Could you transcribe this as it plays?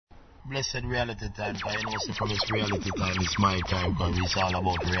blessed reality time. I know from it's reality time, it's my time, because it's all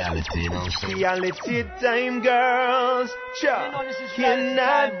about reality, you know. So. Reality time, girls,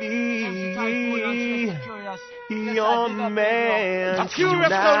 cannot be your man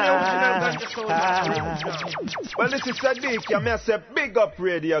tonight. Well, this is Sadiq, I may say big up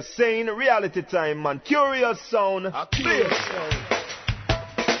radio, saying reality time, man. Kurious sound.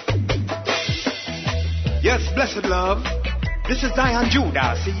 Yes, blessed love. This is Diane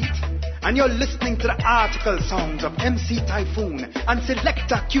Judah, see it? And you're listening to the article songs of MC Typhoon and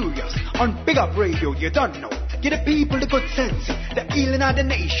Selector Kurious on Big Up Radio. You don't know. Give the people the good sense, the healing of the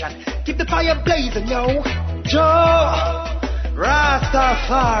nation. Keep the fire blazing, yo. Joe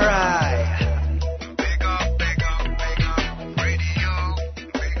Rastafari. Big up, big up, big up radio.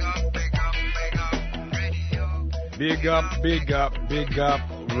 Big up, big up, big up radio. Big up, big up, big up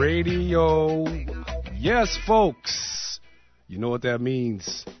radio. Yes, folks. You know what that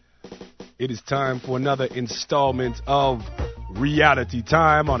means. It is time for another installment of Reality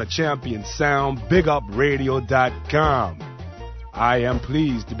Time on a Champion Sound, BigUpRadio.com. I am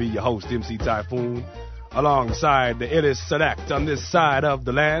pleased to be your host, MC Typhoon, alongside the illest select on this side of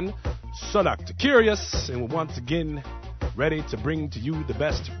the land, Selector Kurious, and we're once again ready to bring to you the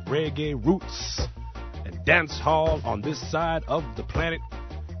best reggae roots and dancehall on this side of the planet.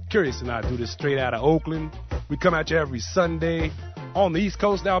 Kurious and I do this straight out of Oakland. We come at you every Sunday. On the East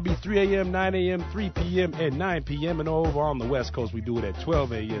Coast, that'll be 3 a.m., 9 a.m., 3 p.m., and 9 p.m. And over on the West Coast, we do it at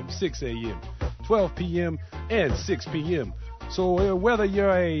 12 a.m., 6 a.m., 12 p.m., and 6 p.m. So whether you're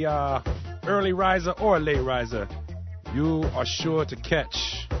a early riser or a late riser, you are sure to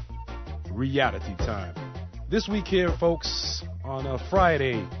catch Reality Time. This week here, folks, on a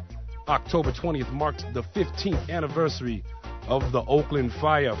Friday, October 20th, marked the 15th anniversary of the Oakland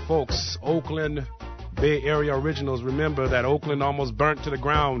fire. Folks, Oakland Bay Area originals, remember that Oakland almost burnt to the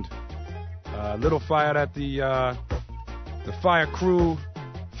ground. Little fire that the fire crew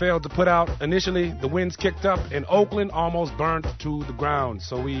failed to put out initially. The winds kicked up and Oakland almost burnt to the ground.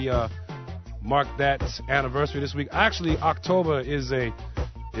 So we marked that anniversary this week. Actually, October is a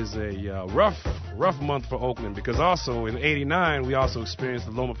rough month for Oakland, because also in '89 we also experienced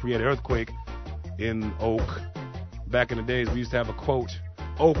the Loma Prieta earthquake in Oak. Back in the days, we used to have a quote: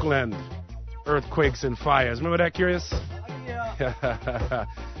 Oakland, earthquakes and fires. Remember that, Kurious? Yeah.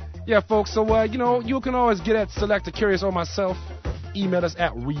 Yeah, folks. So, you can always get at Selector Kurious or myself. Email us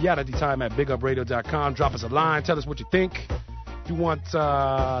at realitytime@bigupradio.com. Drop us a line. Tell us what you think. If you want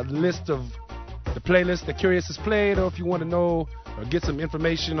a list of the playlist that Kurious has played, or if you want to know or get some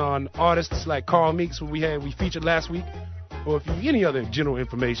information on artists like Carl Meeks, who we featured last week, or if you any other general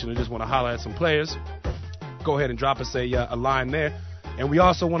information or just want to holler at some players, go ahead and drop us a line there. And we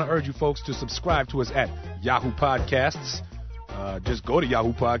also want to urge you folks to subscribe to us at Yahoo Podcasts. Just go to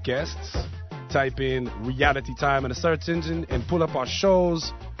Yahoo Podcasts, type in Reality Time in the search engine, and pull up our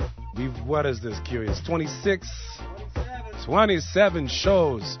shows. What is this, Kurious? 27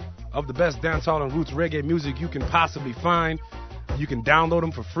 shows of the best dancehall and roots reggae music you can possibly find. You can download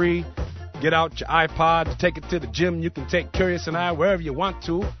them for free. Get out your iPod, take it to the gym. You can take Kurious and I wherever you want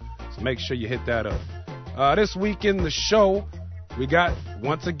to. So make sure you hit that up. This week in the show, we got,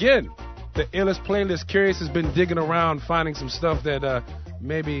 once again, the illest playlist. Kurious has been digging around, finding some stuff that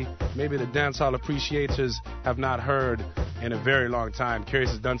maybe the dancehall appreciators have not heard in a very long time. Kurious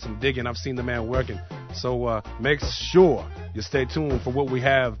has done some digging. I've seen the man working. So make sure you stay tuned for what we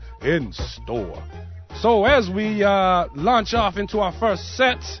have in store. So as we launch off into our first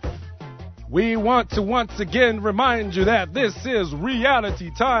set, we want to once again remind you that this is Reality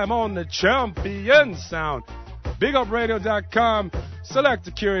Time on the Champion Sound. BigUpRadio.com.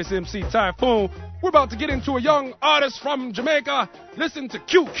 Selector Kurious MC Typhoon. We're about to get into a young artist from Jamaica. Listen to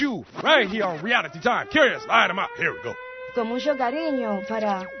QQ right here on Reality Time. Kurious, light him up. Here we go. Con mucho cariño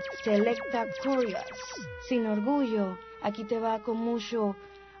para Selector Kurious. Sin orgullo, aquí te va con mucho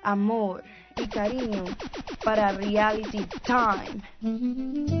amor y cariño para Reality Time.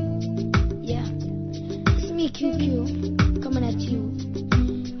 Yeah, it's me QQ coming at you.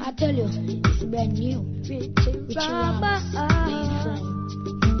 I tell you, it's brand new. With your arms, made fun.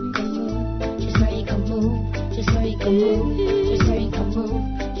 Come move, just where you can move, just where you can move, just where you can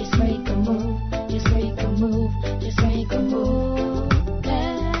move, just where you can move, just where you can move, just where you can move.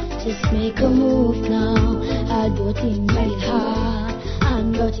 Just make a move now. I do things real hard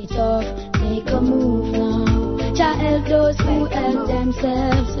and got it off. Make a move now. Jah help those who help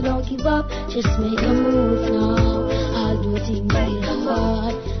themselves, so don't give up. Just make a move now. I'll do things real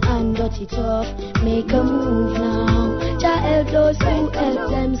hard and got it off. Make a move now. Jah help those who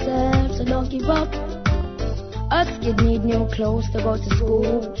help themselves, so don't give up. Us kid need new clothes to go to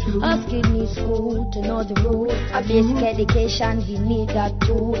school. Us kid need school to know the rules. A basic education, we need that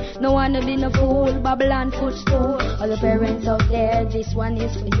too. No one to be no fool, Babylon footstool. All the parents out there, this one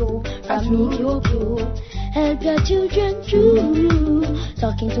is for you. From me, QQ. Help your children too.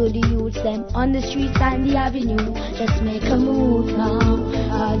 Talking to the youths, them on the streets and the avenue. Just make a move now.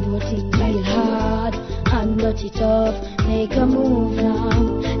 All your things real hard and dirty tough. Make a move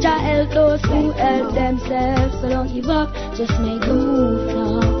now. Jah help those who help themselves. So don't give up, just make a move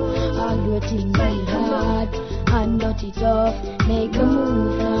now. All your things real hard and dirty tough. Make a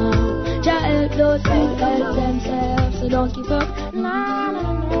move now. Jah help those who help themselves. So don't give up. La, la,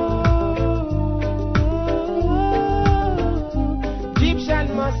 la.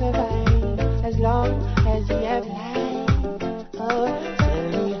 Egyptian must survive as long as we have life. Oh, tell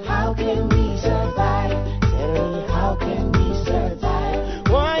me how can we survive? Tell me how can we survive?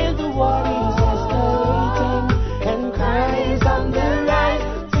 While the war is escalating and crime is on the rise.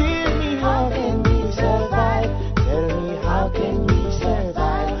 Tell me how can we survive? Tell me how can we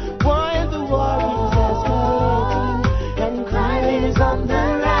survive? While the war is escalating and crime is on the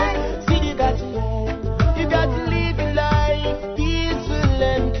rise. See, you got to live your life peaceful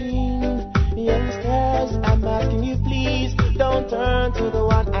and clean. Youngsters, I'm asking you please, don't turn to the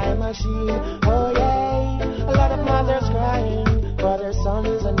one-eye machine. Oh yeah, a lot of mothers crying for their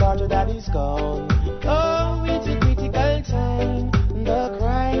sons and daughter that is gone. Oh, it's a critical time. The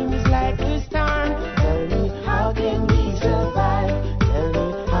crime is like a storm. Tell me how can we survive? Tell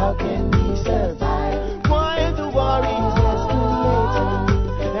me how can we survive? While the war is escalating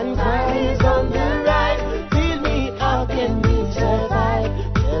and crime is on the rise. Tell me how can we survive?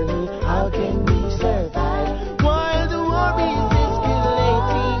 Tell me how can we survive? While the war is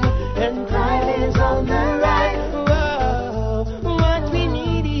escalating and crime is on the rise. Whoa, what we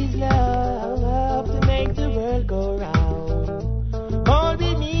need is love to make the world go round. All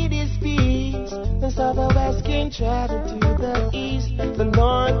we need is peace. So the west can travel to the east, the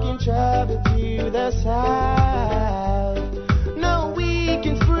north can travel to the south. Now we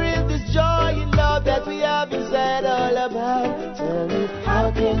can spread this joy and love that we have inside all about. Tell me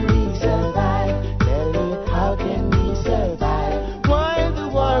how can we survive? Tell me how can we survive? While the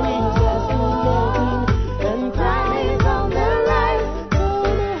war is escalating and crime is on the rise. Tell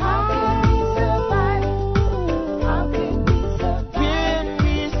me how can we survive? How can we survive? Can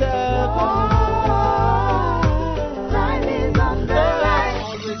we survive? Crime is on the rise.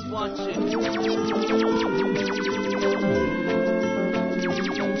 Always watching.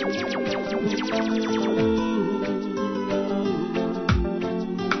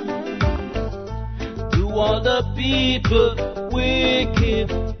 To all the people, wicked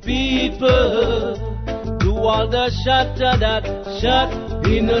people, to all the shatter that shot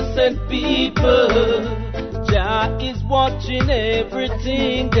innocent people, Jah is watching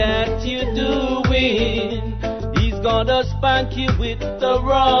everything that you're doing. He's gonna spank you with the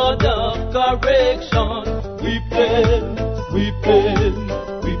rod of correction. Weeping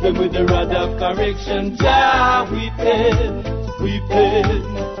with the rod of correction. Jah weeping with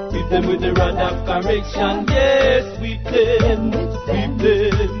the rod of correction. Yes, weeping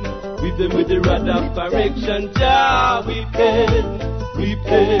with the rod of correction. Jah weeping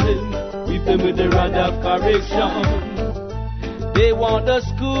with the rod of correction. They want to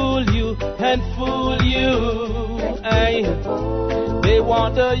school you and fool you. Aye. They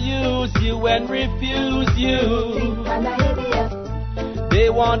want to use you and refuse you. They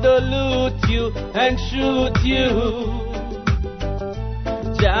want to loot you and shoot you.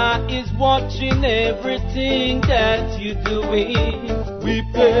 Jah is watching everything that you're doing.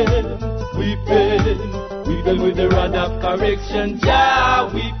 Weeping with the rod of correction. Jah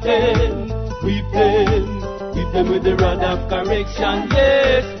weeping with the rod of correction.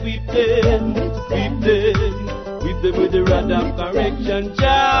 Yes, weeping with the rod of correction.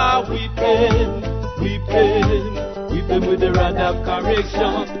 Jah weeping with the rod of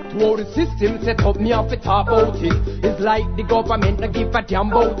correction. To all the system set up, me have to talk about it. It's like the government not give a damn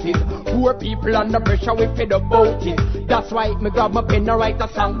about it. Poor people under pressure, we fed up about it. That's why me grab my pen and write a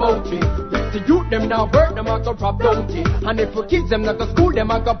song about it. If the youth them now work, them a go drop down it. And if the kids them not go school,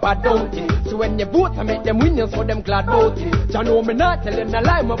 them a go bad down it. So when you vote, I make them winners for them glad about it. Jah know me not tell them a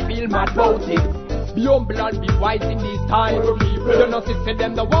lie, me feel mad about it. Be humble and be wise in these times. You know, sister,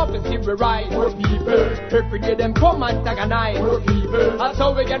 them the want to see we rise. Every day them come and antagonize. That's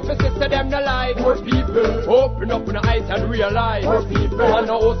how we get for sister them the life. Open up your eyes and realize. Man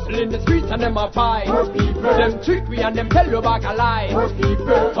a hustle in the streets and them a fight. Them trick we and them tell you back a lie.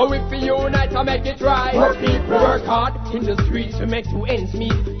 So if we unite and make it right. Work hard in the streets to make two ends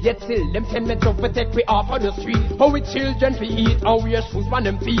meet. Yet still them send me to take we off of the street. How we children to eat and wear shoes on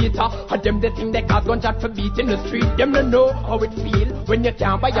them feet. And them they think they cause gunshot for beat in the street. Them don't know how it feel when you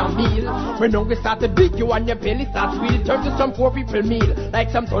can't buy a meal. When hungry start to dig you and your belly starts squeal. Turn to some poor people meal like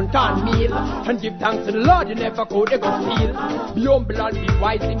some ton meal. And give thanks to the Lord you never could ever steal. Be humble and be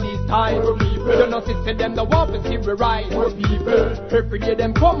wise in these times. You don't know sister them the want to see we rise. Every day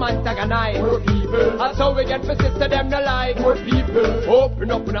them come and antagonize. That's how we get for sister them the life.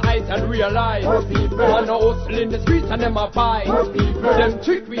 Open up your eyes and realize. Man a hustle in the streets and them a fight. Them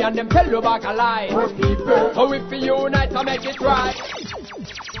trick we and them tell you back a lie. So if we unite and make it right.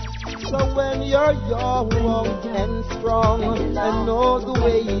 So when you're young and strong and know the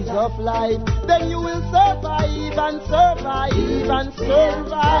ways of life, then you will survive and survive and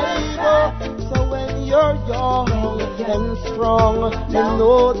survive. So when you're young and strong and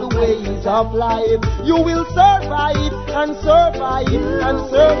know the ways of life, you will survive and survive and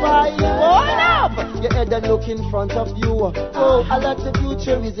survive. Hold up! Your head and look in front of you. Oh, a lot of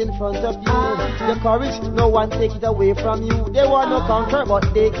future is in front of you. Your courage, no one take it away from you. They want to conquer,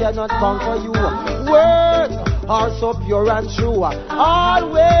 but they cannot conquer you. Words are so pure and true.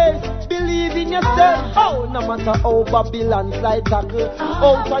 Always believe in yourself. Oh, no matter how Babylon slide tackle,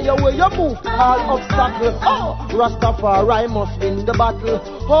 out of your way you move all obstacle. Oh, Rastafari must win the battle.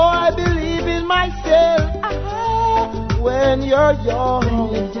 Oh, I believe in myself. When you're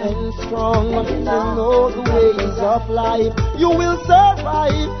young and strong and know the ways of life, you will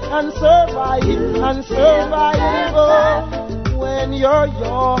survive and survive and survive. Oh, when you're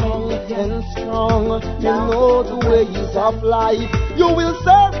young and strong and know the ways of life, you will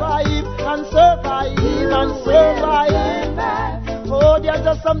survive and survive and survive. Oh, there's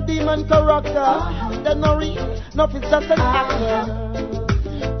just some demon character. They're not real, nothing's just an actor.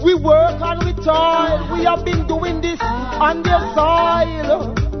 We work and we toil. We have been doing this on their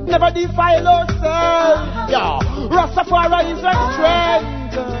soil. Never defile ourselves. Yeah, Rastafari is our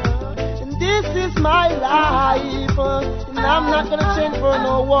strength. And this is my life. And I'm not gonna change for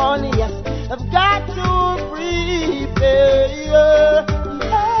no one. Yes, I've got to prepare.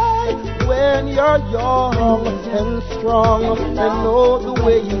 When you're young and strong and know the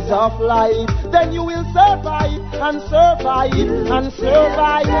ways of life, then you will survive and survive and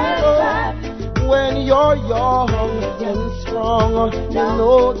survive. When you're young and strong and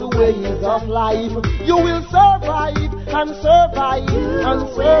know the ways of life, you will survive and survive and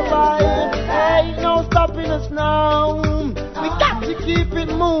survive. Ain't no stopping us now. We got to keep it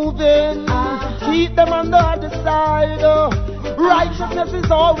moving. Keep them on the other side. Righteousness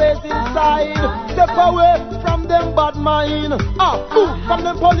is always inside. Step away from them bad mind. From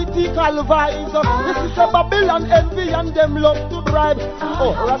them political vibes. This is a Babylon envy and them love to bribe.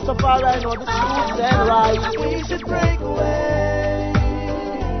 Oh, Rastafari know the truth and right. We should break away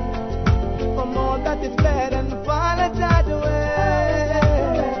from all that is bad and follow that way.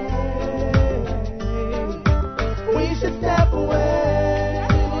 We should step away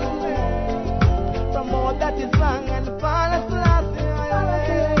from all that is wrong and follow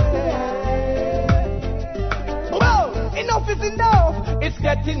enough is enough. It's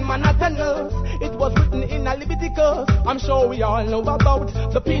getting monotonous. It was written in a Leviticus. I'm sure we all know about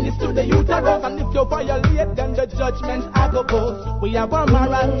the penis to the uterus. And if you violate, then the judgment I go post. We have a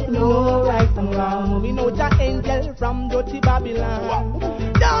moral, no right and wrong. We know the angel from dirty Babylon.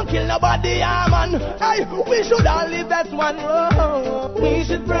 Don't kill nobody, man. Hey, we should all live as one. We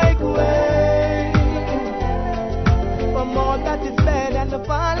should break away from all that is bad and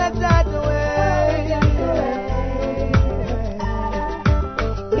follow that way.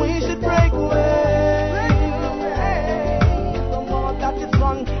 We should break away from all that is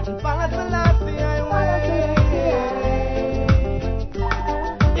wrong and follow the last way.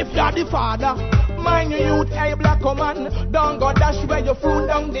 If you're the father, mind your youth, hey black woman. Don't go dash where your fruit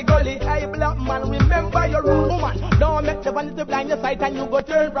down the gully, hey black man. Remember your rule, woman. Don't make the vanity blind your sight and you go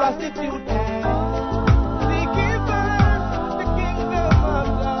turn prostitute. Seek ye first the kingdom of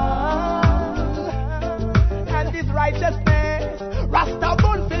God and His righteousness. Rasta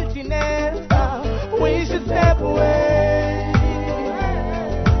bone filthiness. We should step away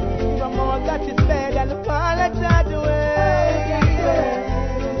from all that is bad and follow that way.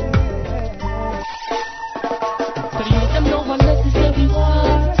 So you them know unnecessary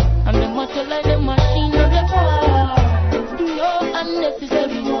wars, and them much like them much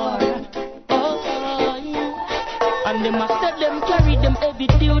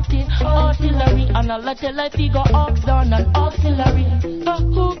And all I tell I figure ox down and auxiliary.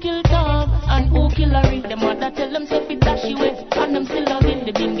 Who kill Tom and who kill Harry? The mother tell them say fit dashy way, and them still love it.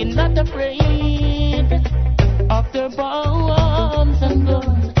 The bingin not afraid of their bombs and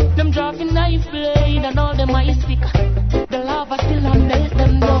guns. Them dropping knife blade and all them ice stick. The lava still on melt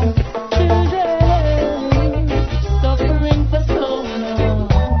them down. Children suffering for so long,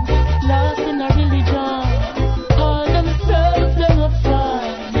 lost in a religion. All themselves them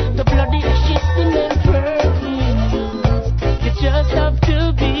upside. The bloody shit in them perfumes. You just have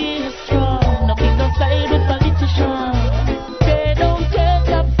to be strong. Nothing no side with politicians. They don't take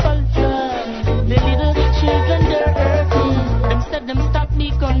up falsehood. The little children they're hurting. Them said them stop me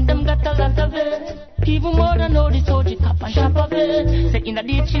gun. Them got a lot of it. Even more than all the soldier cap and chop of it. Say in the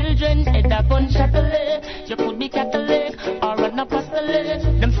children head a gunshot a leg. You could be Catholic or an apostolic.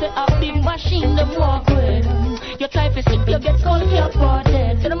 Them say a big machine them walk with. You try to slip you get skull your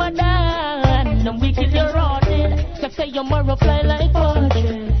parted. Say them a die them we kill you rotted. Say your moral fly like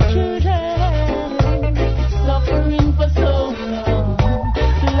portrait. Children suffering for so long,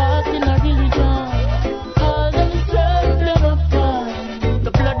 lost in a religion. All themselves them a fight.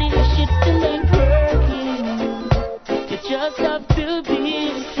 The bloody shit in them perfume. You just have to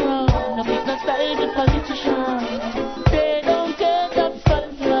be strong. No pick no side with politicians. They don't care the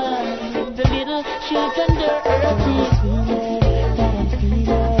false lies. The little children they're hurting.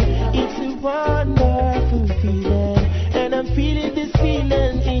 It's a wonderful feeling, and I'm feeling this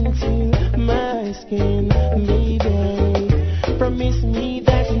feeling into my skin, baby. Promise me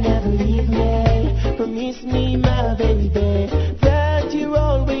that you never leave me. Promise me, my baby, that you're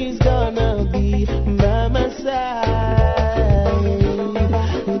always gonna be by my side.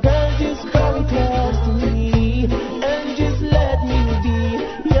 Girl, just come close to me and just let me be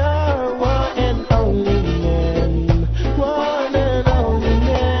your one and only man. One and only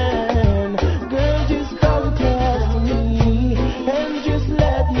man. Girl, just come close to me and just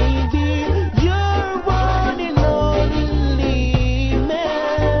let me be your one and only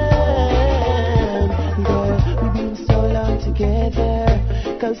man. Girl, we've been so long together,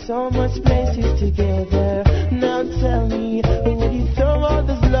 got so much places together. Now tell me, would you throw all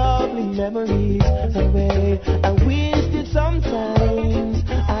those lovely memories away? I wish that sometimes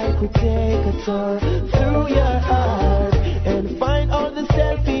I could take a tour through your heart and find all the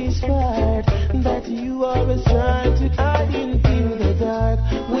selfish part that you always try to hide into the dark.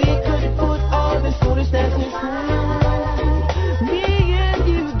 We could put all this foolishness aside. Me and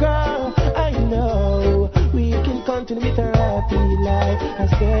you, girl, I know we can continue with our happy life. I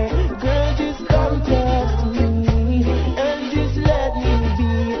say, girl, just come close to me and just let me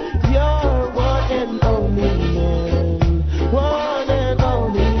be your one and only man. One and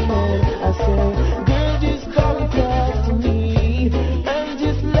only man. I say, girl, just come close to me and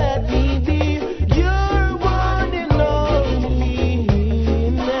just let me be your one and only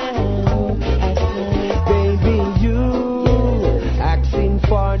man. I say, baby, you asking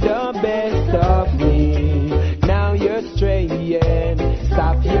for the best of me. Now you're straying.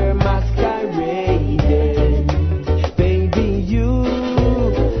 Stop your masquerading. Baby, you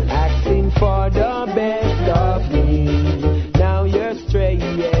asking for the best of me. Now you're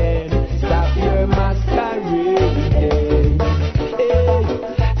straying. Stop your masquerading. Hey.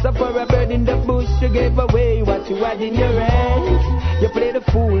 So for a bird in the bush, you gave away what you had in your hands. You played a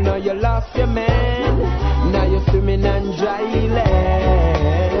fool, now you lost your man. Now you're swimming on dry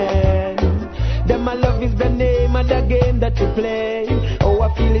land. Then my love is the name of the game that you play. Oh,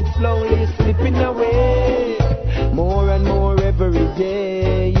 I feel it slowly slipping away, more and more every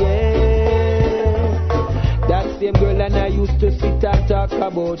day, yeah. That same girl and I used to sit and talk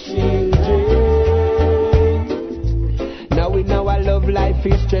about children. Now in our love life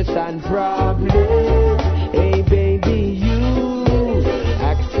is stress and problems. Hey baby, you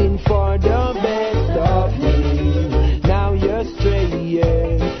asking for the best of me. Now you're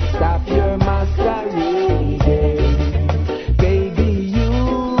straying. Stop your masquerading. Baby, you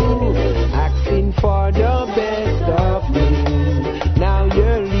asking for the best of me. Now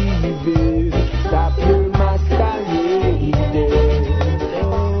you're leaving. Stop your masquerading.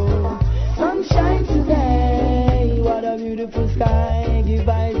 Oh, sunshine today. What a beautiful sky. Give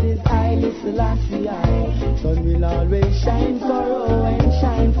eyes this eye, listen last eye. Sun will always shine for oh and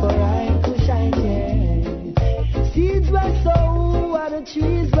shine for I to shine, yeah. Seeds were sown, while the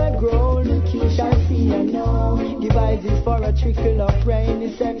trees were grown. The king shall see and know. Give eyes is for a trickle of rain,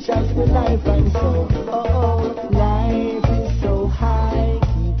 essentials for life and soul. Oh, oh, life is so high,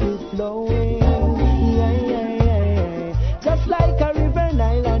 keep it flowing. Yeah, yeah, yeah. Just like a river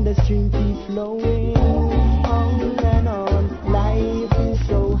Nile and the stream keep flowing. On and on, life is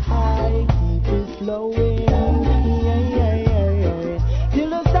so high, keep it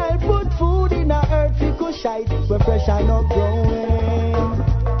shite, we're fresh and not growing.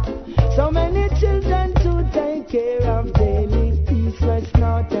 So many children to take care of daily, east, west,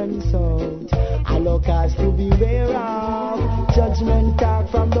 north and south. All cause to beware of, judgment talk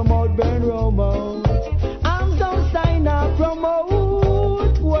from the mouth burn remote. Arms don't sign up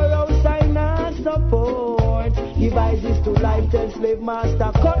promote, war outside not support. Devices to life tell slave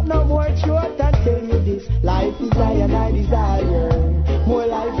master, cut no more short and tell you this. Life is I and I desire. More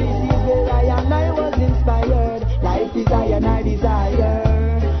life is where I and I was inspired. Life is I and I desire.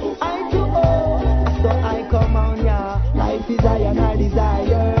 I too old, so I come on ya. Life is I and I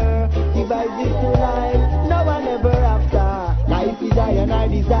desire. Devices to life, no one ever after. Life is I and I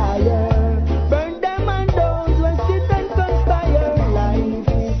desire. Burn them and those when sit and conspire. Life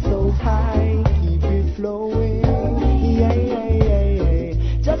is so high, keep it flowing. Yeah, yeah, yeah,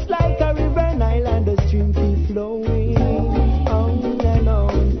 yeah. Just like a river, Nile and the stream keep flowing. On and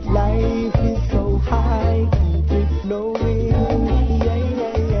on. Life is so high, keep it flowing. Yeah,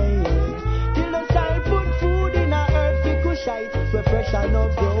 yeah, yeah, yeah. Till the start put food in our earth, we could shite. We're fresh and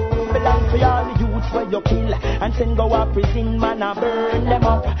not grow. Belong for all the youths where you kill and send go up prison, man, and burn them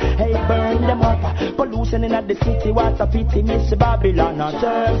up. Hey, burn them up. Pollution in the city, what a pity. Miss Babylon,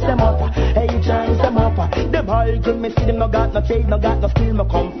 turns them up. Hey, turns them up. Them all good, me see them no got no trade, no got no skill, no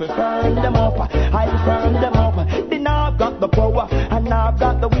comfort. Burn them up. I burn them up. They now have got the power and now have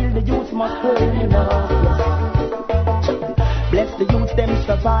got the will. The youth must burn up. Bless the youth, them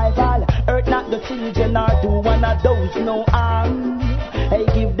survival. Hurt not the children or do one of those no harm. Hey,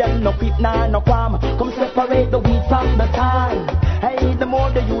 give them no fit, nah, no qualm. Come separate the wheat from the time. Hey, the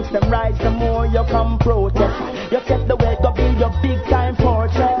more the youth them rise, the more you come protest. You set the way to build your big time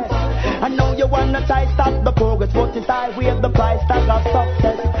fortress. I know you wanna try stop the progress, but it's I with the price tag of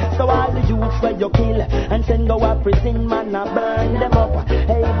success. So all the youths where you kill and send go a prison, man, I burn them up.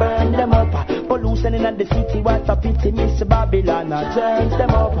 Hey, burn them up. Pollution in the city, what a pity. Miss Babylon, turns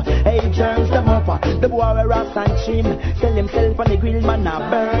them up. Hey, turns them up. The boy rocks and trim, sell himself on the grill, man, I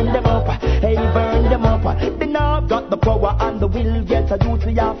burn them up. Hey, burn them up. They now have got the power and the will, get a youth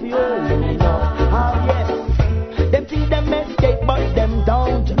we have you. Oh yes. Them think them escape, but them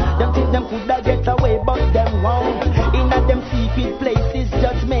don't. Them think them coulda get away, but them won't. In a them secret places,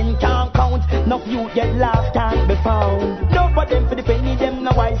 judgment can't count. No you get lost, can't be found. No for them for the penny, them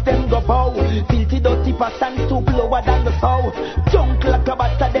no wise, them go bow. Filthy dirty past and stoop lower than the soul. Junk like a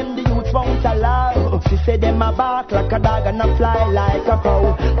batter, them the youths won't allow. She say them a bark like a dog and a fly like a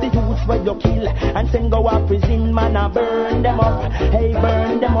crow. The youths where you kill and send go a prison, man, I burn them up. Hey,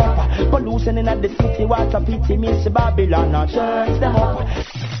 burn them up. Pollution in the city, what a pity. Miss Babylon, turns them up.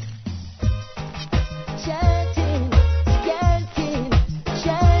 Chanting, chanting,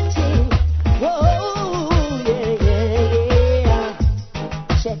 chanting. Whoa, yeah, yeah, yeah.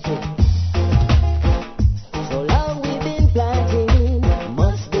 Check it. So long we've been planting,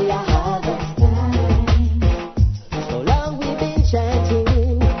 must be a harvest time. So long we've been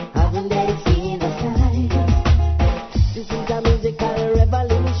chanting, haven't they seen the signs? This is a musical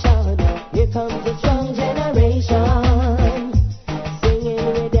revolution. Here comes a strong generation.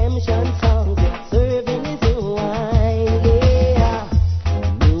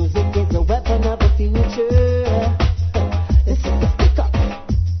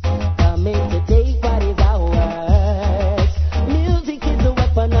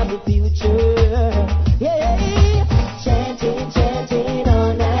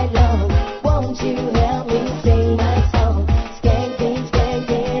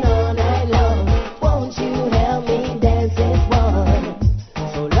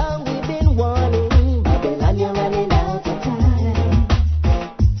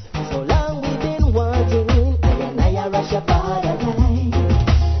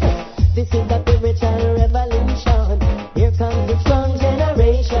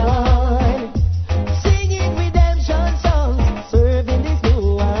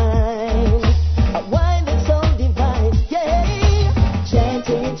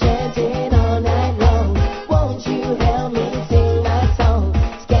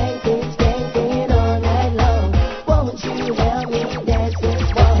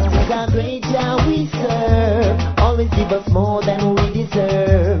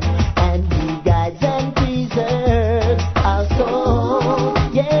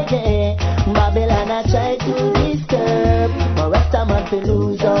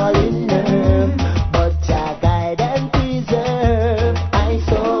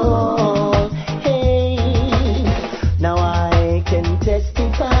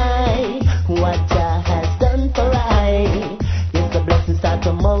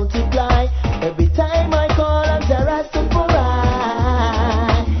 Multiply every time I call on the Rastafari.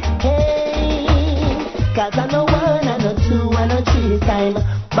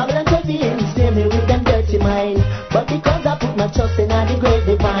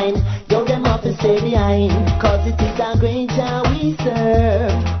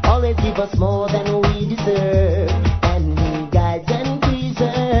 give us more than we deserve, and He guides and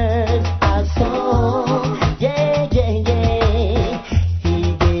preserves our soul. Yeah, yeah, yeah.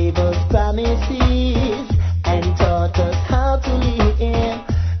 He gave us promises and taught us how to live.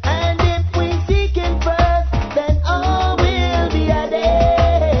 And if we seek Him first, then all will be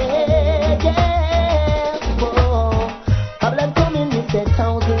added. Yeah. Oh, Babylon coming, we said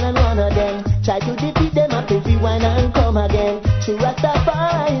 1,001 of them. Try to defeat them up if we whine and come again. To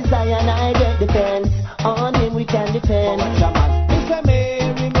Rastafari, Zion, I get defense. On Him we can depend. Mr.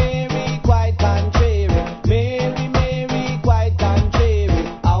 Mary, Mary, quite contrary. Mary, Mary, quite contrary.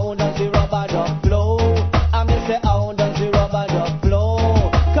 How does the rubber duck blow? I may say, how does the rubber duck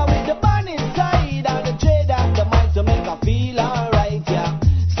blow? Come with the band inside and the trade at the mic to make her feel alright, yeah.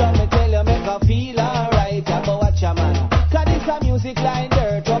 So me tell you, make her feel alright, yeah. But watch your man. Cause this a music line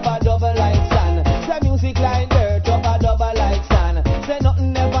dirt, rubber double like sand. It's a music line dirt, rubber double like sand. Say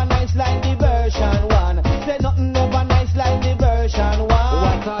nothing ever nice like the version one. Say nothing ever nice like the version one.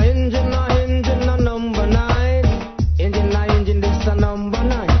 What a engine, a number 9. Engine, this a number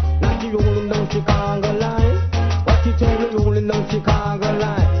 9. Not you rolling down Chicago line. What you tell me rolling down Chicago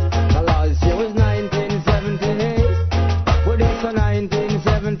line? The last year was 1978. Well, this a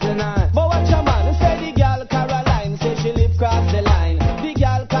 1979. But watch your man, say the girl Caroline, say she live cross the line. The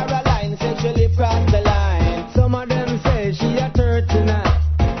girl Caroline, say she live cross the line. Some of them say she a 39.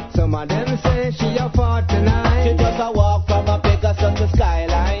 Some of them say she a 49. She just a walk from a Pegasus to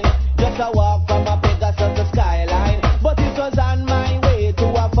Skyline. Just a walk from a Pegasus to Skyline. But it was on my way to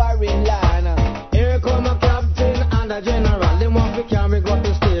a foreign land. Here come a captain and a general. They want to carry go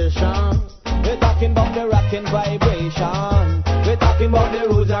to station. We're talking about the rocking vibration. We're talking about the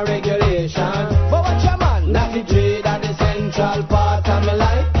rules and regulations. But watch your man, that's the trade at the central part of my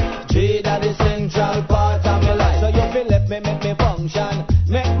life. Trade at the central part of my life. So you feel let me make me function.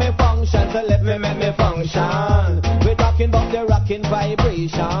 Make me function, so let me make me function. We're talking about the rocking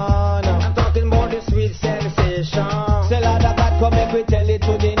vibration. I'm talking about the sweet sensation. Say Lord of God, come make we tell it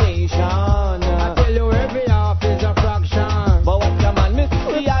to the nation. I tell you every half is a fraction. But what your man miss?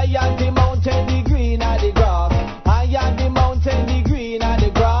 The high and the mountain, the green and the grass. High and the mountain, the green and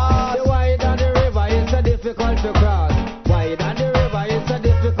the grass. The wide and the river is so difficult to cross. Wide and the river is so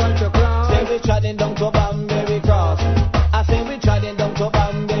difficult to cross. Say we treading down to Banbury Cross. I say we treading down to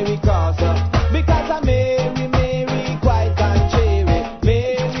Banbury Cross. Because I'm Mary, Mary, quite contrary.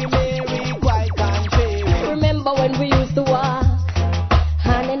 Mary, Mary, quite contrary. Remember when we used to walk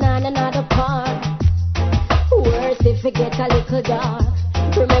hand in hand another park? Worse if it get a little dark.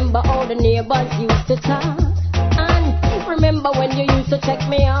 Remember how the neighbors used to talk. And remember when you used to check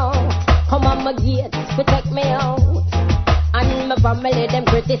me out. Come on my gate to check me out. And my family them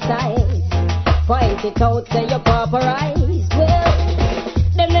criticize. Point it out, say you pauperize. Well,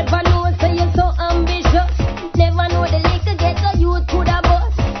 they never know, say you're so ambitious. Never know the little ghetto youth could have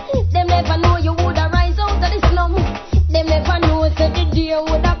bust. They never know you would have rise out of the slum. They never know, say the day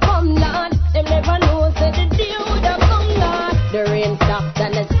would have come, Lord. They never know, say the day would have come, Lord. The rain stopped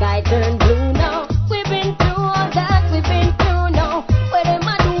and the sky turned blue now. We've been through all that, we've been through now. What them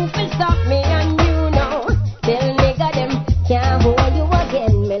a do fi stop me and you now? Tell nigga them can't hold you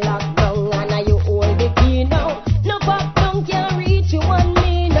again. Me lock down and you hold the key now. No pop down can't reach you and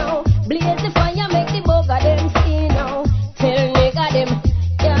me now. Blaze the fire, make the bugger them see now. Tell nigga them,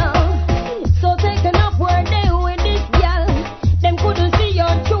 yeah. So taken up where they with this girl. Them couldn't see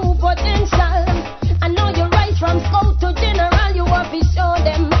your true potential. I know you rise from scout to general. You have to show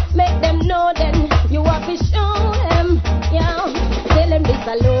them, make them know them. You have to show them, yeah. Tell them this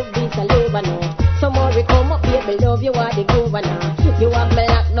I love, I know. Some more we come up here, love you are the governor. You have me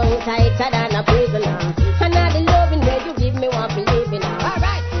locked down tighter than a prisoner. And all the loving where you give me want to live in.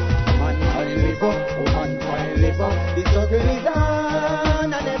 Alright. Man can live up, woman can live up. The struggle is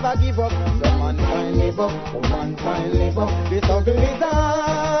on, I never give up. The man can live up, woman can live up. The struggle is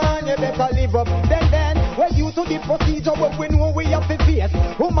on, you better live up. Then, we're used to the procedure where we know we have to face.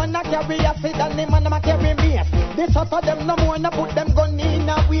 Woman a carry acid and the man a carry mace. They shot at them no more and put them gun in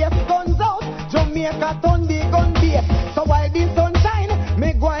a waist. Guns out, Jamaica turn the gun base. So while the sun shine,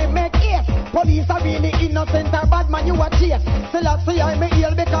 me go and make haste. Police are really innocent or bad man you a chase. Still I say I may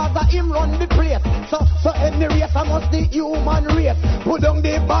heal because of him run the place. So in the race I must the human race. Put down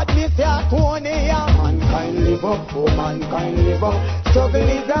the badness here, Tony. Mankind live up, oh mankind live up. Struggle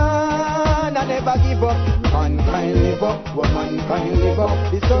is on, I never give up. Mankind live up, oh mankind live up.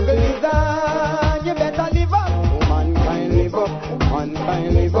 The struggle is on, you better live up. Oh mankind live up, oh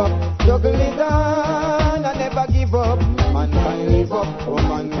mankind live up. Struggle is on, I never give up. Mankind live up, oh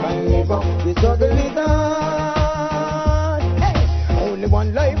mankind live up. The struggle is on. Hey, only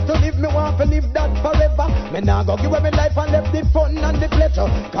one life to live, me want to live that forever. Me nah go give away my life and left the fun and the pleasure.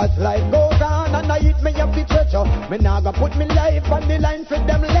 Cause life goes on and I eat me up the treasure. Me nah go put me life on the line for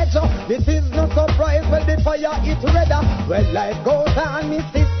them leisure. This is no surprise when the fire is redder. Well, life goes on, me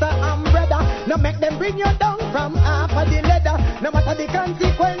sister and brother. No make them bring you down from half of the leather. No matter the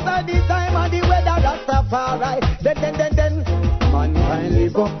consequence of the time or the weather. Rastafari, then. Mankind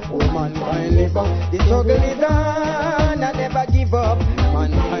live up, oh mankind live up. The struggle is on, I never give up.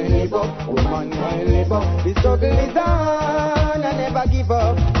 Mankind live up, oh mankind live up. The struggle is on, I never give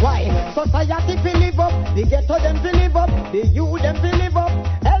up. Why? Society fi live up, the ghetto them fi live up, the youth them fi live up,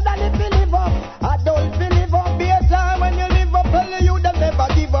 elderly fi live up, adult fi live up. Be a time when you live up, tell you them never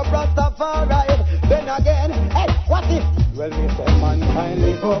give up. Rastafari, then again, hey, what if? Well, me say mankind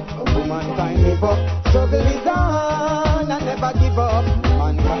live up, oh mankind live up. Struggle is on, I never give up.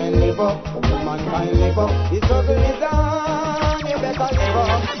 Mankind live up, oh mankind live up. The struggle is on, you better live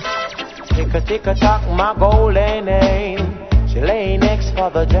up. Tick a tock, my golden name. She lay next for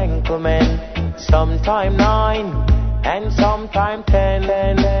the gentleman. Sometime 9 and sometime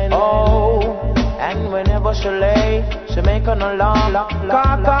 10. Oh, and whenever she lay, she make an alarm.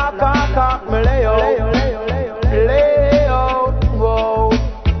 Cock, me lay oh, whoa,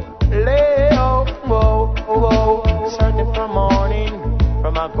 lay oh, whoa. Searching for morning,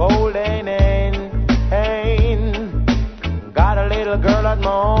 from a golden hen. Got a little girl at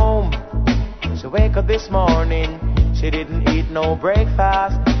my home. She wake up this morning, she didn't eat no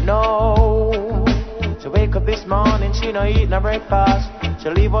breakfast, no. She wake up this morning, she no eat no breakfast. She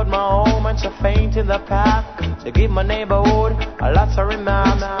leave out my home and she faint in the path. She give my neighborhood a lots of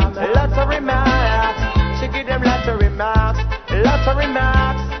remarks. She give them lots of remarks.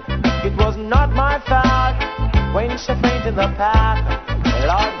 It was not my fault when she faint in the path.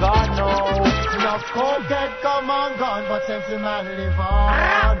 Lord God knows. Enough cold get come and gone, but since the man live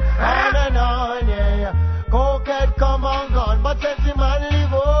on and on, yeah. Cold get come and gone, but since the man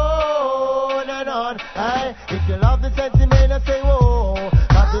live on and on. Aye, if you love the sentiment, I say whoa.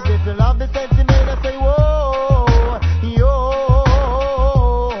 But if you love the sentiment, I say whoa. Yo.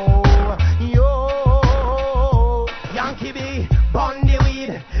 Yankee B, burn the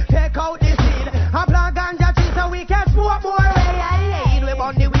weed, take out the seed, and plant ganja tree so we can smoke more. We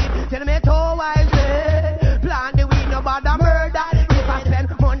burn the weed till me toe wise. Plant the weed, no bother murder. If I spend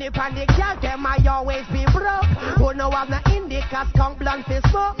money on the cat, them I always be broke. Who know I'm not indicas, skunk blunt fi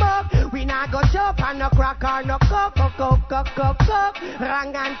smoke up. We not go chop and no crack or no coke.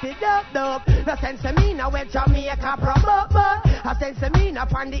 Rang anti dope. No sense of me now where Jamaica promote, but I sense of me now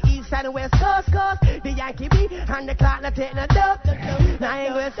on the east and west coast. The Yankee B and the clock not take no dope. Now I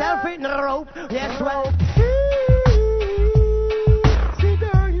go self with no rope. Yes, well. See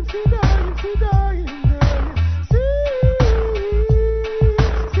dying.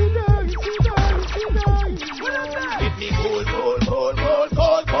 If me cold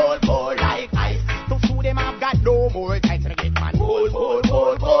like ice. To food them I've got no more time to get man cold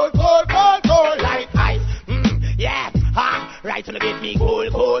like ice. Yeah, right to get me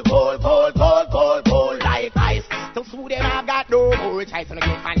cold like ice. To food them I've got no more time to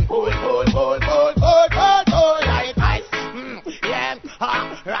get man cold like ice. Yeah,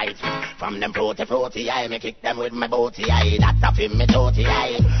 right. From them fruity, I me kick them with my booty, I. That's a film me tooty,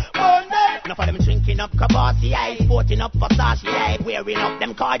 I. Enough of them drinking up Kabasi, I. Sporting up Versace, I. Wearing up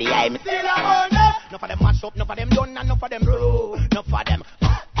them Cardi, I. Me still a burn. Enough of them mash up, enough of them done, and enough of them brew. Enough of them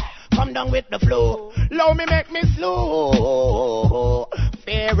come down with the flow. Low me make me slow.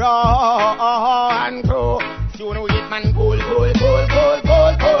 Pharaoh and crow. Soon we get man cold like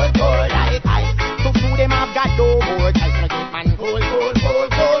ice. To food them I've got no more time. So get man cold like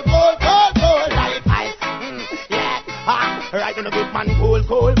ice. Yeah, right on the get man cold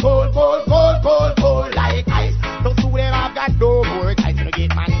like ice. To food them I've got no more time. So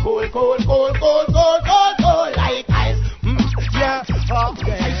get man cold like ice. Yeah,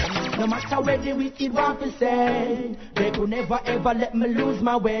 okay. No matter where the wicked want to say, they could never ever let me lose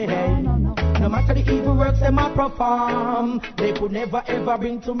my way. No matter the evil works them I perform, they could never ever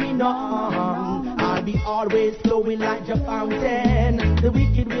bring to me no harm. I'll be always flowing like a fountain. The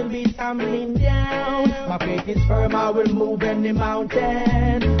wicked will be tumbling down. My faith is firm, I will move any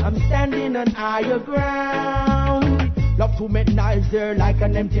mountain. I'm standing on higher ground. Love to make knives there like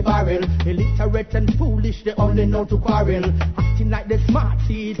an empty barrel. Illiterate and foolish, they only know to quarrel. Acting like the smart,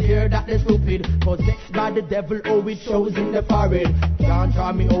 see it here that they stupid. Possessed by the devil, oh it shows in the forehead. Can't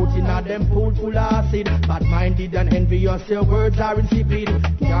draw me out in a them pool full of acid. Bad-minded and envious, your words are insipid.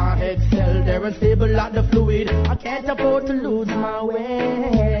 Can't excel, they're unstable like the fluid. I can't afford to lose my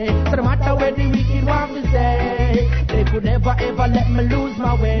way. So no matter where the wicked want to say, They could never ever let me lose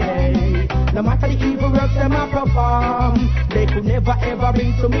my way. No matter the evil works them I perform, they could never ever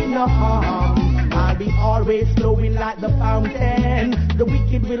bring to me no harm. I'll be always flowing like the fountain. The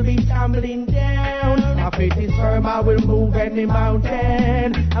wicked will be tumbling down. My faith is firm, I will move any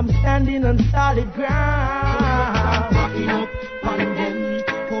mountain. I'm standing on solid ground. Cracking up, pandemic,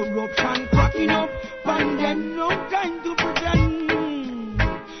 corruption cracking up, pandemic. No time to pretend.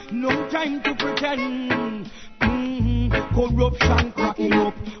 No time to pretend. Corruption cracking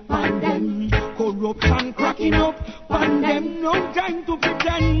up, pandemic. Corruption cracking up, pandemic. No time to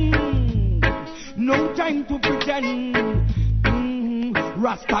pretend. No time to pretend.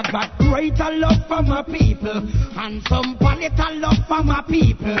 Rasta got greater love for my people, and some paletal love for my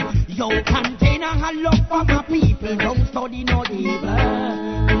people. Yo, container a love for my people. Don't study no evil.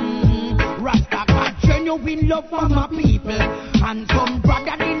 Rasta got genuine love for my people, and some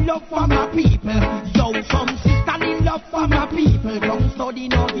brotherly love for my people. Yo, some sisterly love for my people. Don't study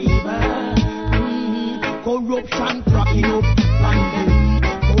no evil. Corruption cracking up, pandemic.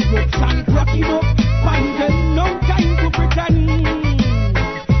 Corruption cracking up, pandemic. No time to pretend.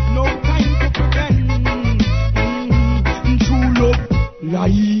 No time to pretend. True love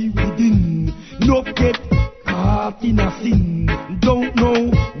lie within. No get caught in a sin. Don't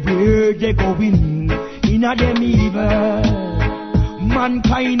know where they going. In a them evil.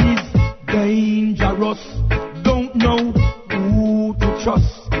 Mankind is dangerous. Don't know who to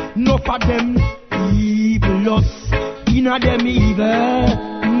trust. No for them evil us. In a them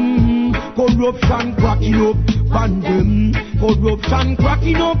evil. Corruption cracking up, pandem. Corruption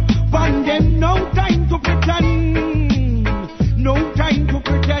cracking up, pandem. No time to pretend. No time to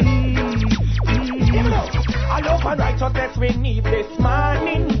pretend. All over righteousness we need this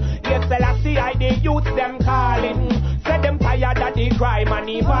morning. Yes, Selassie, I the youth them calling. Say them tired of the crime and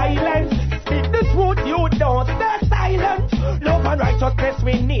the violence. Speak the truth, you don't stay silent. Love and righteousness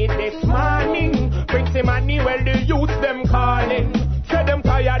we need this morning. Bring some money when the youth them calling. Say them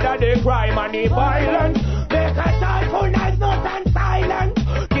tired of the crime and the violence. Make a joyful night, not and silent.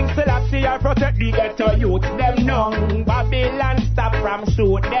 King Selassie, I protect the ghetto youth, them none. Babylon stop from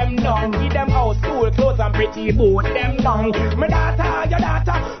shoot them none. Give them house, school, clothes and pretty boot them none. My daughter, your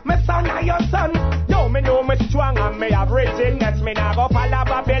daughter, my son and your son. Yo, me know me strong and me have richness. Me nah go follow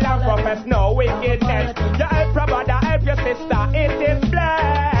Babylon, profess no wickedness. You help your brother, help your sister, it is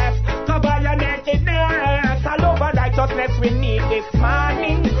blessed. Cover your nakedness. All over righteousness we need this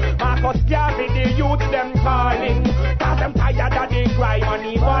morning. Marcus Garvey, the youth them calling. Cause them tired of the crime and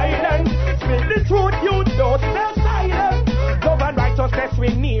the violence. Speak the truth, you don't stay silent. Love and righteousness we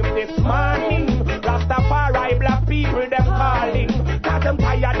need this morning. Rastafari, black people them calling. Cause them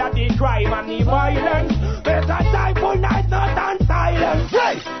tired of the crime and the violence. There's a joyful night, not on silence.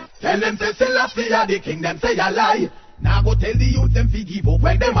 Right. Tell them say Selassie the king, them say a lie. Now go tell the youth them fi give up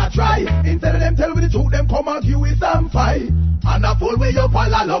when them a try. Instead of them tell me the truth, them come argue with some fight. And a fool way up a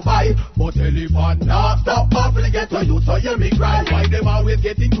lullaby. But elephant now stop baffling get to you so you me cry. Why them always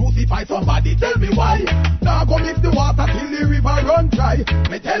getting crucified? Somebody tell me why. Now go mix the water till the river run dry.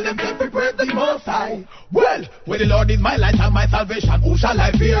 Me tell them to praise the Most High. Well, when the Lord is my light and my salvation, who shall I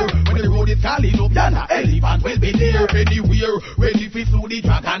fear? When the road is calling up, yonder elephant will be near. Anywhere, ready to slew the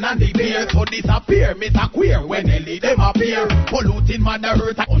dragon and the bear. So disappear, Mr. Queer, when they lead them appear. Polluting Mother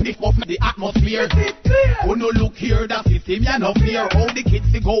Earth and the of the atmosphere. Who no look here, the system ya no fear. How the kids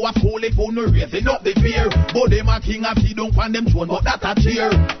they go a school if who no raising up the fear. But them a king and see don't find them throne, but that a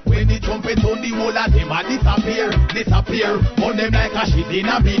cheer. When the trumpet on the whole of them a disappear. On them like a shit in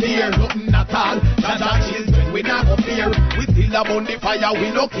a veneer. Nothing at all, that's our children we not go fear. We still a burn the fire,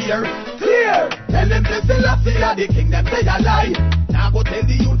 we no care. Clear! Tell them they still a see the king, them say a lie. Now go tell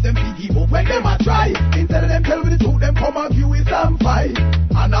the youth them to give up when them a try. Instead of them tell me the truth, them come argue with some fight.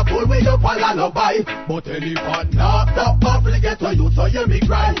 And a fool way up a lullaby. But elephant now stop baffling get to you so you me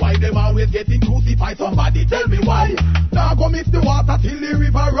cry. Why them always getting crucified? Somebody tell me why. Now go mix the water till the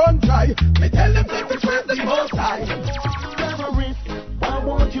river run dry. Me tell them to praise the Most High. Terrorists, why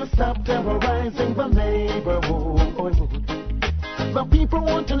won't you stop terrorizing the neighborhood? The people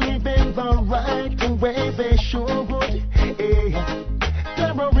want to live in the right way they should.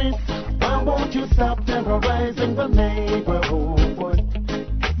 Terrorists, why won't you stop terrorizing the neighborhood?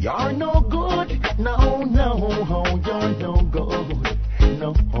 You're no good, no, you're no good,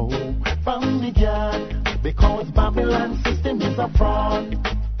 no. From the yard, because Babylon system is a fraud.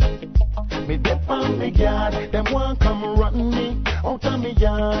 Me deaf from the yard, them want come run me out of me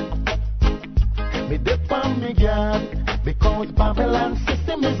yard. Me deaf from the yard, because Babylon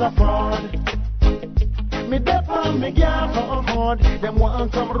system is a fraud. Me deaf from me yard, them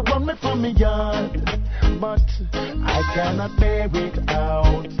want come run me from me yard. but I cannot bear it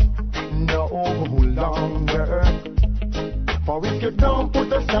out no longer. For if you don't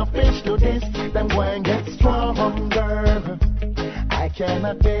put a stoppage to this, then won't get stronger. I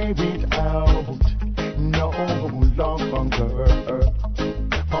cannot bear it out no longer.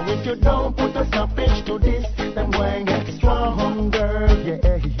 For if you don't put a stoppage to this, then won't get stronger.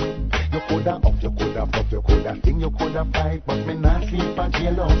 Yeah. You coulda up, you coulda puff, you coulda sing, you coulda fight, but me not sleep at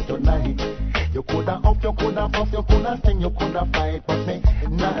jailhouse tonight. You coulda up, you coulda puff, you coulda sing, you coulda fight, but me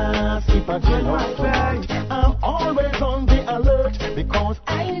not sleep at jailhouse tonight. I'm always on the alert because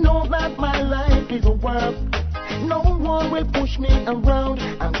I know that my life is worth. No one will push me around.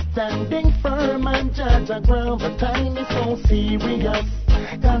 I'm standing firm and judge the ground. The time is so serious,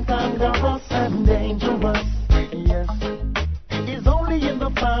 cantankerous and dangerous. Yes. It's only in the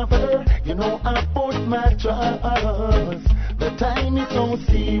Father, you know I put my trust. The time is so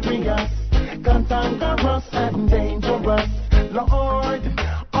serious, cantankerous and dangerous. Lord,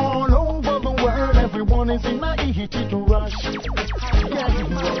 all over the world, everyone is in a heat to rush.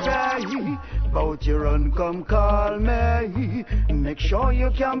 Bout your run, come call me. Make sure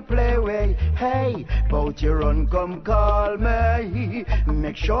you can play way. Hey, bout your run, come call me.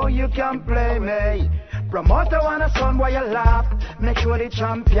 Make sure you can play me. Promoter wanna son while you laugh. Make sure the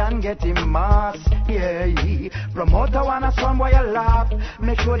champion get him mass. Yeah. Promoter wanna son while you laugh.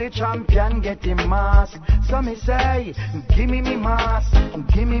 Make sure the champion get him mass. So me say, give me mass,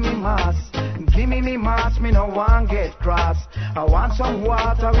 give me mass, give me mass. Me no want get cross. I want some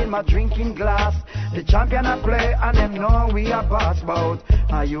water in my drinking glass. The champion I play and them know we are boss bout.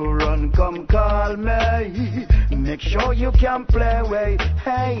 How you run, come call me. Make sure you can play way.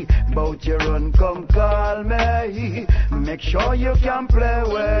 Hey, bout you run, come call me. Make sure you can play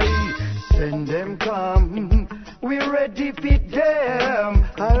way. Send them come. We ready fit them.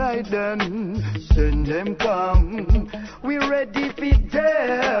 Alright then. Send them come. We ready fit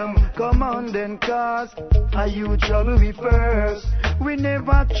them. Come on then, cause are you trouble we first? We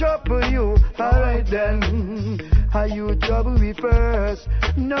never trouble you. Alright then. Are you trouble we first?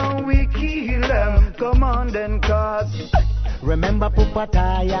 No, we kill them. Come on then, cause remember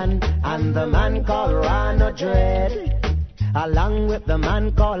Pupatayan and the man called Rano Dread, along with the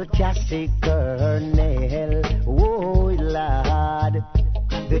man called Cassie Kernel. Oh Lord,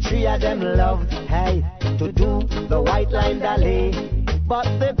 the three of them loved, hey, to do the white line dolly, but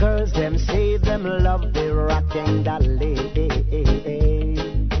the girls them say them love the rocking dolly,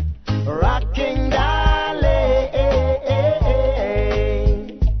 rocking dolly,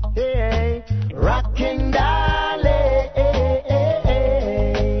 rocking dolly.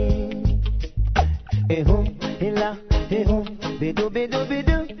 Bidu bidu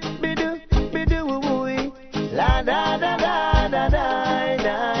bidu bidu bidu woo wee, la da da da da da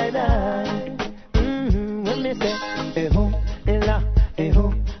da da. When me say la bidu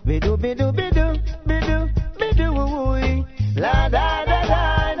bidu bidu bidu bidu woo wee, la da da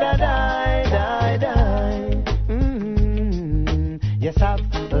da da da da da. Yes, I've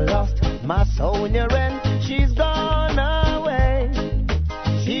lost my Sonia and she's gone away.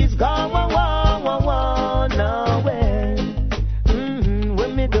 She's gone away.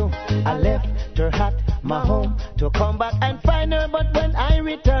 I left her at my home to come back and find her, but when I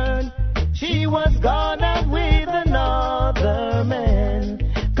returned, she was gone out with another man.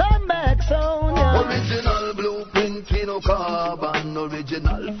 Come back, Sonia. Original blueprint, we no carbon.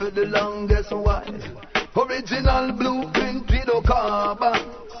 Original for the longest while. Original blueprint, we no carbon.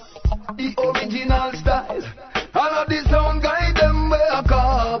 The original style. All of the sound guy them wear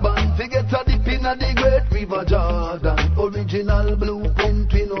carbon. They get a dip in the Great River Jordan. Original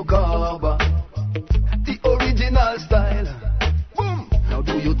blueprint, we no carbon. The original style. Boom. Now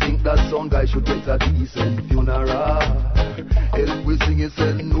do you think that sound guy should get a decent funeral? Help we sing it,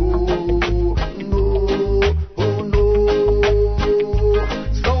 say no, no, oh no.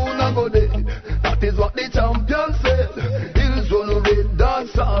 Sound a go dead. That is what the champion said. Hills run red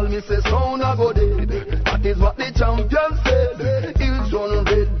dance all. Me say sound a go dead. That is what the champion said. Hills run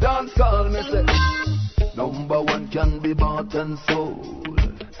red dance all. Me say number one can be bought and sold.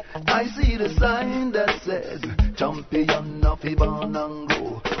 I see the sign that says champion of Iban and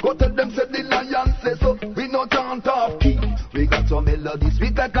go. Go tell them say the lion says so. We no chant off key. We got some melodies.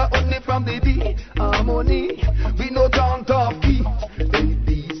 We take a honey from the B harmony. We no chant off key. A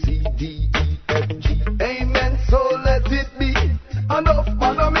B C D E F G. Amen. So let it be. Enough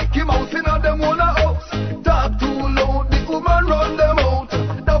man a Mickey Mouse in a them own house. Talk too loud, the woman run them out.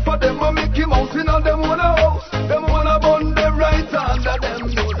 Now for them a Mickey Mouse in a them own house. Them wanna bun them right under them.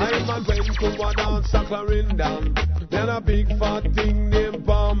 I'm a friend to a dance a Clarendon. Then a big fat thing named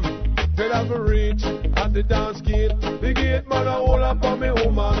Bomb. They have a reach and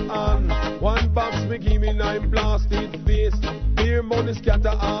me give me 9 blasted face. Beer money scatter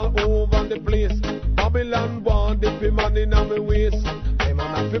all over the place. Babylon want dip him money in my waist. I'm an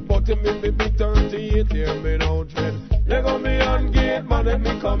happy bottom in me be 38. Hear me now, dread. Leg on me on gate, man, let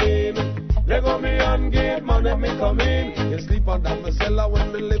me come in. Leg on me on gate, man, let me come in. You sleep under my cellar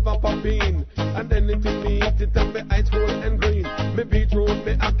when me live up a bean. And anything me eat it and me ice cold and green. Me beetroot,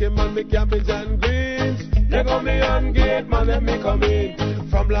 me ackee, man, me cabbage and greens. Leg on me on gate, man, let me come in.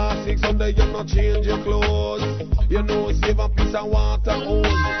 From last 6 Sunday, you not change your clothes. You know, save a piece of water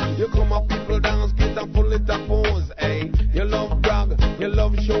hose. You come up, people dance, get a full it a pose. Hey, you love brag, you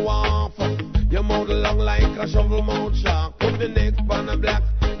love show off. Your mouth long like a shovel mouth shark. Put the neck on the black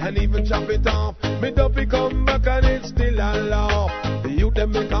and even chop it off. Me duffy come back and it's still a laugh. The youth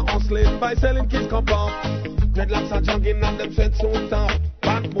them make a hustling by selling kids cup off. Dreadlocks are jogging and them sweat so tough.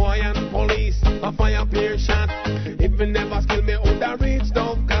 Bad boy and police, a fire peer shot. If me never skill me out a reach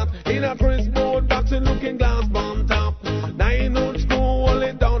tough cat. In a crisp board box and looking glass bomb top. 9-inch screw, hold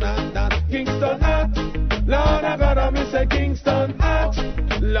it down at that. Kingston hat, Lord I gotta me say Kingston hat.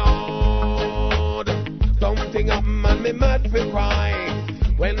 Lord, something happen and me mad for cry.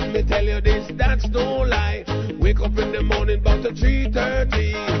 When me tell you this, that's no lie. Wake up in the morning about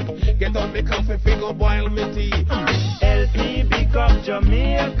 3:30. Get on me coffee, finger boil me tea. Help me pick up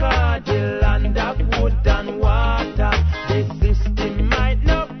Jamaica, the land of wood and water. The system might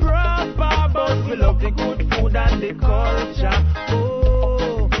not proper, but we love the good food and the culture.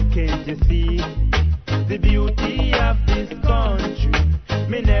 Oh, can't you see the beauty of this country?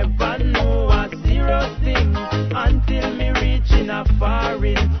 Me never know a serious thing until me reach in a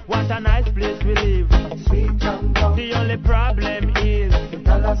foreign. What a nice place we live. Sweet Jungle. The only problem is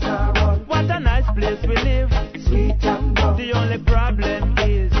what a nice place we live. Sweet Jungle. The only problem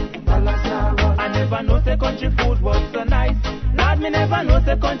is I never know the country food was so nice. Lord, me never know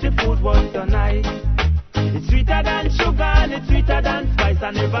the country food was so nice. It's sweeter than sugar and it's sweeter than spice.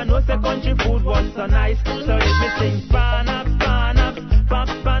 I never know the country food was so nice. So let me sing pan-ups, pan-ups, pop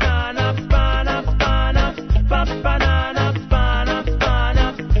banana, pan-ups, pan-ups, pop banana, pan-ups,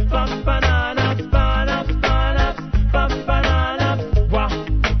 pan-ups, pop banana, pan-ups, pan-ups, pop banana. Wah,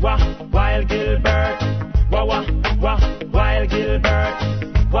 wah, Wild Gilbert. Wah, wah, wah, Wild Gilbert.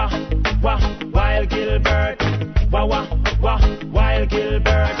 Wah, wah, Wild Gilbert. Wah, wah, wah, Wild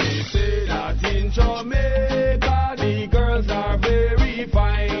Gilbert. They say that in Jamaica the girls are very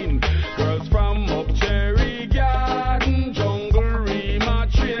fine. Girls from up Cherry Garden, Jungle Rima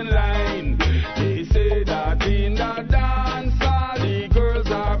train line. They say that in the dance hall the girls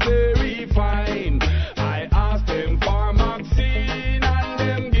are very fine. I asked them for Maxine and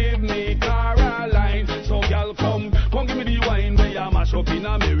them give me Caroline. So girl come give me the wine where you mash up in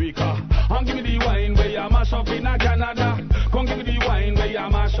America. And give me the wine where you mash up in Canada. Come give me the wine where you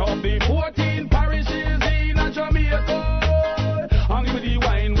mash up the 14 parishes in Jamaica. And give me the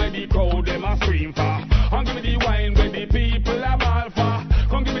wine where the crowd them a scream for. And give me the wine where the people are ball for.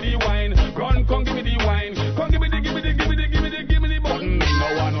 Come give me the wine, run, come give me the wine. Come give me the button. Me no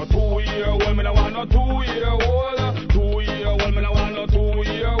want no 2-year-old, me no want no 2-year-old. 2-year-old, me no want no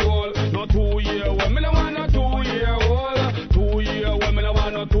 2-year-old. No 2-year-old, me no want no 2-year-old. 2-year-old, me no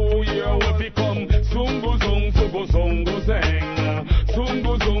want no 2-year-old. Fi come zungu zung, fugu zungu zeng.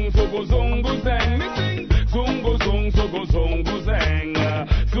 Zungu zung, fugu zungu zeng. Me sing zungu zung, fugu zungu zeng.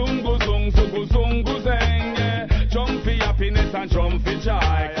 Zungu zung, fugu zungu zeng. Jump for happiness and jump for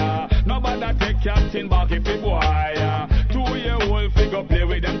joy. Nobody take captain back if it boy. 2-year-old figure play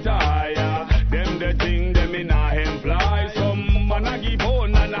with them tie. Them the thing them in a employ. Some man a give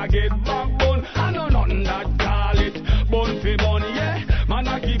bone and a get backbone. I know nothing that call it bone for bone, yeah. Man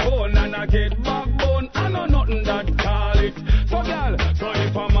a give bone and a get backbone. I know nothing that call it. So girl, so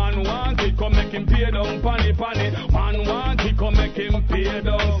if a man want it, come make him pay down panny. Man want it, come make him pay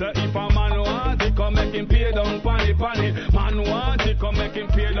down. So if a man want it, come make him pay down panny. Man want it, come make him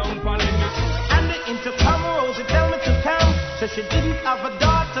pay down panny. And the intercom Rosie tell me to come. So she didn't have a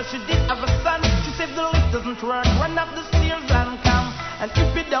daughter, she did have a son. She said the lift doesn't work, run up the stairs and come. And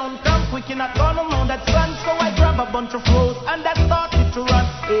if it don't come quick, you're not gonna know that son. So I grab a bunch of rose and I started to run.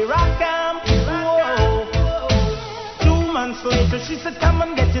 Here I come, whoa. 2 months later, she said, come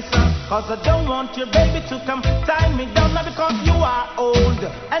and get your son. Cause I don't want your baby to come tie me down. Not because you are old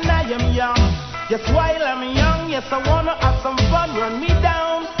and I am young. Yes, while I'm young, yes, I wanna have some fun. Run me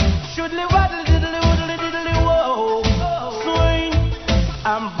down. Shoodly waddle diddly woodly diddly whoa. Swing.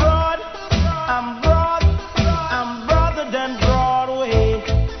 I'm broad, I'm broad, I'm broader than Broadway.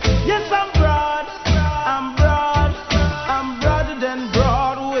 Yes, I'm broad, I'm broad, I'm broader than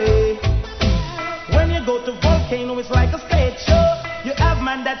Broadway. When you go to Volcano, it's like a stage show. You have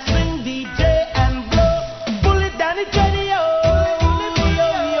man that swing DJ and and it's ready, yo.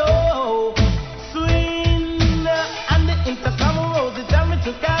 Swing and the intercom Rosie tell me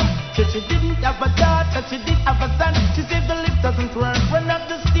to come. She didn't have a daughter, she did have a son. She said the lift doesn't work, run up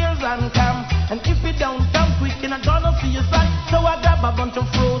the stairs and come. And if you don't come quick, you're not gonna see your son. So I grab a bunch of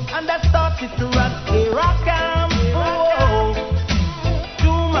fruit and I started to run. Here I come, oh.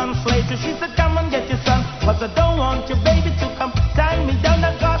 2 months later, she said, come and get your son. But I don't want your baby to come tie me down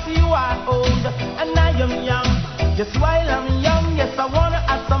because you are old and I am young. Just while I'm young, yes, I wanna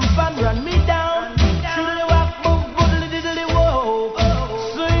have some fun. Run me down. Shoodly walk, boom, boodly diddly whoa.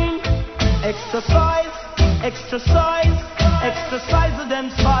 Swing, exercise, exercise, exercise of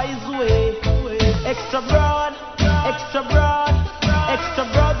them size way. Extra broad, extra broad, extra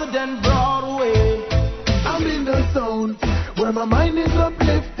broader than Broadway. I'm in the zone where my mind is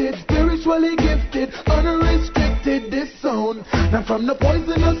uplifted, spiritually gifted, unrestricted. This zone, not from the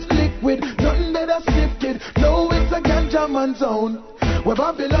poisonous liquid, nothing that I sifted. No, it's a ganja man zone. Where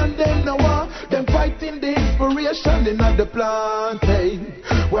Babylon them now are, them fighting the inspiration in the plantain.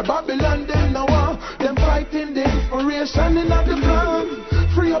 Where Babylon them now are, them fighting the inspiration in the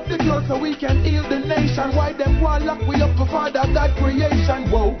plant. Free up the girls so we can heal the nation. Why them want lock we up for Father God creation?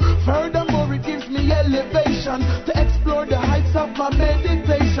 Whoa, furthermore it gives me elevation to explore the heights of my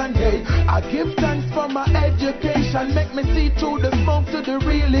meditation. Hey, I give thanks for my education, make me see through the smoke to the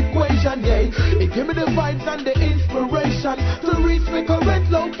real equation. Yeah, it give me the vibes and the inspiration to reach my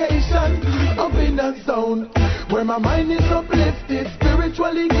correct location. Up in the zone where my mind is uplifted,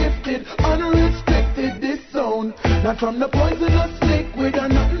 spiritually gifted, unrestricted. This zone, not from the poisonous liquid or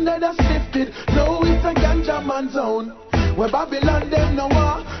nothing that I sifted. No, it's a ganja man zone. Where Babylon them now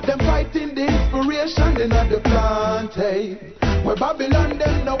are, them fighting the inspiration in the plantain. Where Babylon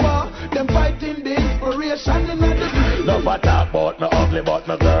them now are, them fighting the inspiration in the plantain. No for talk about me ugly, but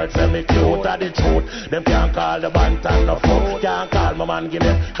my girl say me cute. Are the truth. Them can't call the bantan no food. Can't call my man give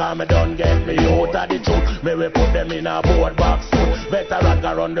me, cause me done get me out. Are the truth. Me we put them in a board box suit. Better rock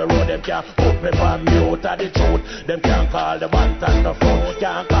around the road. Them can't put me for mute. Are the truth. Them can't call the bantan no food.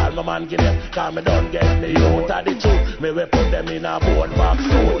 Can't call my man give me, cause me done get me out. Are the truth. Me we put them in a board box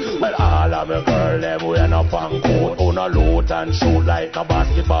suit. Well, all of me girl them wear no punk coat. Who no loot and shoot like a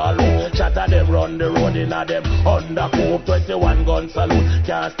basketball hoop. Shatter them run the road in a them undercoat. 21 gun salute.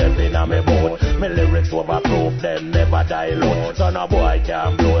 Can't step in a me boat. Me lyrics overproof. Them never dilute. So no boy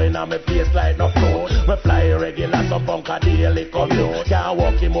can blow in a me face like no float. Me fly regular so punk a daily commute. Can't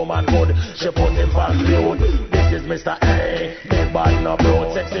walk him woman good. She put him for mute. This is Mr. A. Big bad no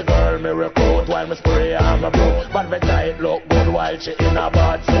bro. Sexy girl me recruit. While me spray on my bro. But me tight look good while she in a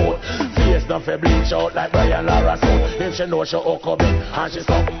bad suit. Face don't fi bleach out like Brian Lara suit. If she know she hook up it and she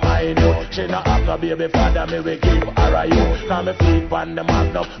something minute. She not have no baby father, me we give her a youth. Now me feet on the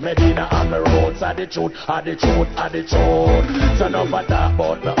magnum, Medina and me roads. Are the truth, are the truth, are the truth. So no for talk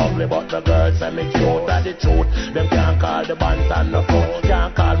about me ugly, but the girls say me cute. Are the truth. Them can't call the bantan no fool.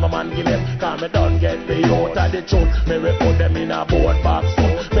 Can't call my man give them, cause me done get the youth. Are the truth. Me we put them in a board box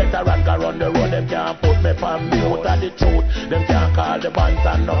suit. Better rank around the road, them can't put me for mute. Are the truth. Them can't call the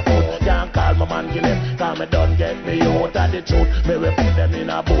bantan no fool. Can't call my man give them, cause me done get the youth. Are the truth. Me we put them in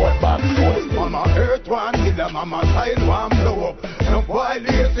a board box suit. Mama earth one killer, mama side one blow up. No boy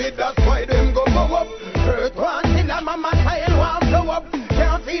lazy, that's why them go up. Earth one killer, mama side one blow up.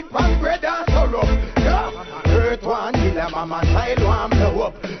 Can't feed pan bread and sorrow. Yeah. Earth one killer, mama side one blow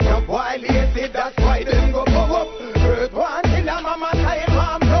up. No boy lazy, that's why them go up. Earth one killer, mama side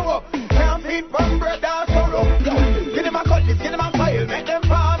one blow up. Can't feed pan bread and sorrow. Give them a cutlass, give them a file, make them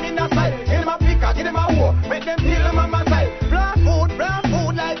farm in a style. Give them a picker, give them a hoe, make them steal them on my side. Black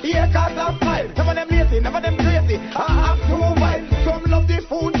food like the acres of style. Never them lazy, never them crazy. I have to wild. Some love the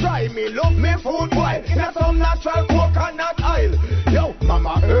food dry, me love me food boil. Not some natural coconut oil. Yo,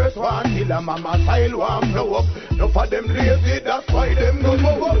 mama earth one killer, mama style one blow up. No for them lazy, that's why them go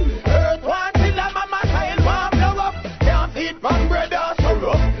up. Earth one killer, mama style one blow up. Can't feed man bread or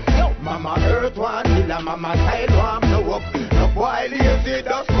sorrow. Yo, mama earth one killer, mama style one blow up. No boy lazy,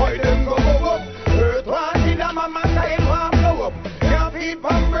 that's why them go up. Earth one killer, mama style one blow up. Can't feed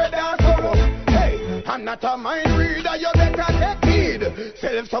man bread or sorrow. Hey, I'm not a mind reader, you better take heed.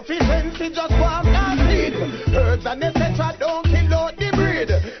 Self-sufficiency just walk and feed. Herbs and etc. don't kill out the breed.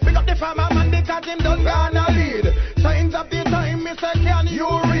 Pick up the farmer man because him done gonna lead. Signs of the time, Mr. Can you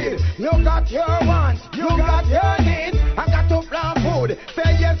read? You got your wants, you got your needs. I got to plant food,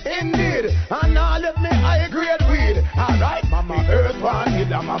 say yes indeed. And now let me high grade weed. Alright, mama earth one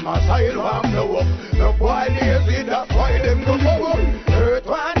killer, mama soil one blow up. No boy lazy, that's why them go up. Earth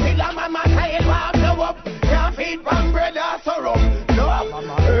one killer, mama soil one blow up. Can't feed from bread or sorrow. No,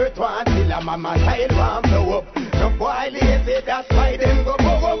 mama earth Hurt one till a mama child want blow up. No boy lazy, that's why them go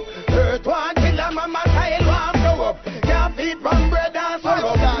blow up. Hurt one till a mama child want blow up. Can't feed from bread and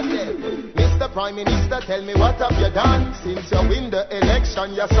sorrow. Mr. Prime Minister, tell me what have you done? Since you win the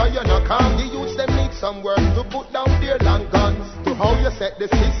election, you saw you no come. The youths them need some work to put down their long guns. To how you set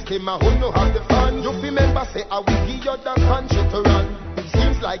the system and who know have the fun. You remember say I will give you the country to run. It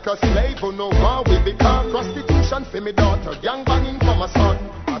seems like a slave who know how we become. Prostitution for me daughter, gang banging for my son.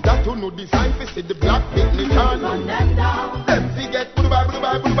 I got to know design for see the black picnic on. Run them down. Them forget goodbye,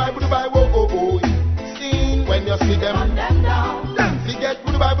 whoa, oh, oh. Seen when you see them. Run them down. Them forget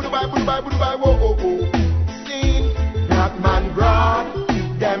goodbye, whoa, oh, oh. Seen black man broad,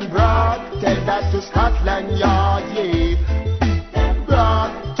 them broad. Tell that to Scotland Yard, yeah. Them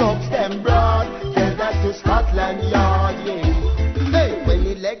broad, talks them broad. Tell that to Scotland Yard, yeah. Hey, when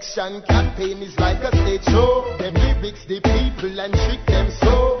election campaign is like a stage show, them lyrics the people and trick them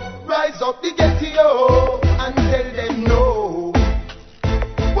so. Rise up the ghetto and tell them no.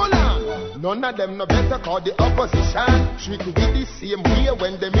 Hold on. None of them no better call the opposition. Trick with the same way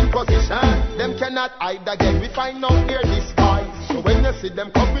when them in position. Them cannot hide again, we find out their disguise. So when you see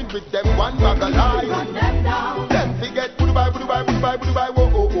them coming with them one bag of lies, run them down. Them forget goodbye,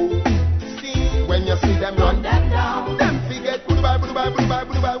 whoa, oh, oh. See, when you see them run them down. Them forget goodbye,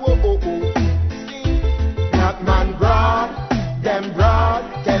 whoa, oh, oh. See, black man broad, them broad.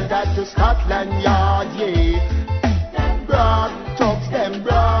 Tell that to Scotland Yard, yeah. Them broad, talks them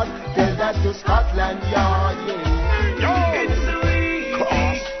broad. Tell that to Scotland Yard, yeah. Yo, it's so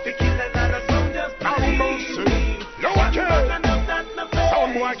easy to kill another soldier. No one can.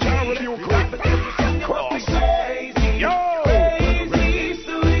 Sound boy can't review quick. Yo, crazy,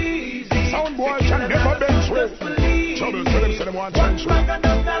 so easy. Sound boy can never bench with. Trouble for them, so them want bench with.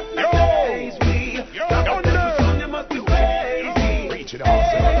 Yo, reach it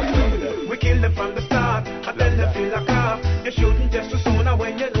out. We kill them from the start. I tell them feel like off. You're shooting just too soon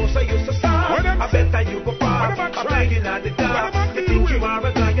when you know so you so soft. I bet that you go far. I'm playing at the top. You think you are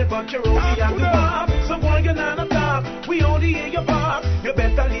a giant, but you're only at the top. So boy, you're not on top. We only hear your bark. You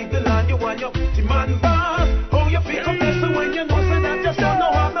better leave the land. You want your man boss. Oh, you feel complacent when you know so that you still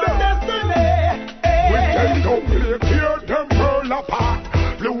know I'm the destiny. We take up here, tear them world apart.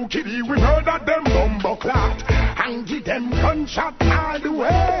 Blue kitty, we murder them bumbo clot. And give them gunshot all the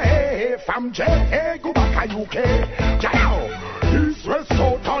way. From JA, go back to UK. Now, east, west,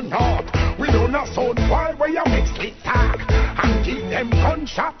 south, and north. We don't know sound why we are mixed with talk. And give them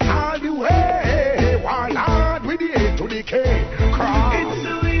gunshot all the way. While hard with the A to the K. Cross. It's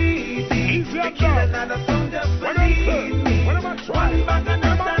so easy. To kill another sound just believe me. One bag and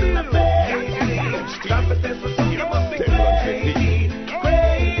not in the face. Stop it, this was something you must be crazy.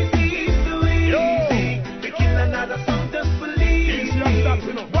 Crazy, so easy. To kill another sound just believe me.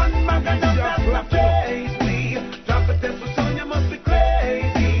 One bag and not in the face. Drop it, this was something you must be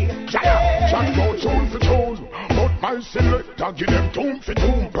crazy. Jack go tune for tune. But my selector give them tune for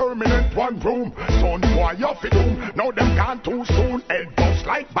tune. Permanent one room. Son boy off for doom. Now them gone too soon. Head bust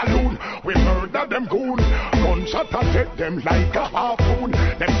like balloon. We murder them goon. Gunshot and take them like a harpoon.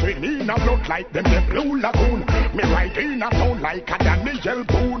 Them swing in a blood like them blue lagoon. Me ride in a town like a Daniel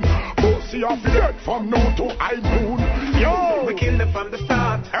Boone. Pussy off the earth from noon to high moon. Yo, we kill them from the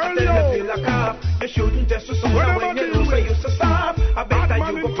start. I tell them feel like cop. You shooting just to soon when you lose say you so soft. I bet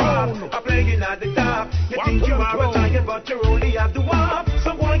that you go far. I play you at the top. You think you are a giant but you only have the warp.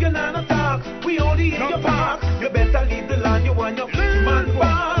 Some boy you're not on top. We only in your park. You better leave the land you want your man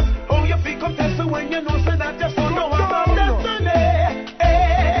boss. Oh, you feel contested when you know so that just don't know about destiny.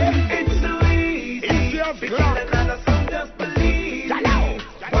 It's so easy. It's just kill another song, just believe me.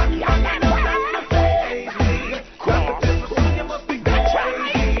 One young and not face me. You must be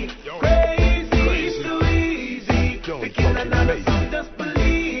crazy. Crazy, so easy. To kill another song, just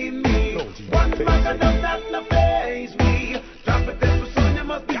believe me. One bag and not face me. Drop it, this song, you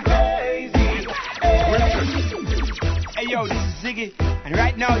must be crazy. Hey yo, this is Ziggy, and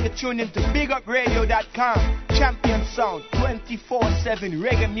right now you're tuned into BigUpRadio.com. Champion sound, 24/7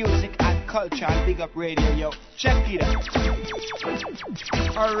 reggae music and culture on Big Up Radio, yo. Check it out.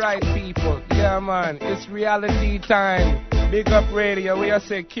 Alright people, yeah man, it's reality time. Big Up Radio, we are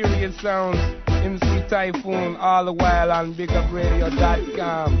say Kurious Sounds, MC Typhoon, all the while on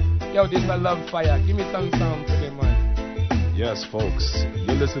BigUpRadio.com. Yo, this I love fire, give me some sound for them man. Yes, folks,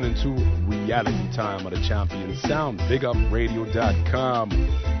 you're listening to Reality Time of the Champion Sound, BigUpRadio.com,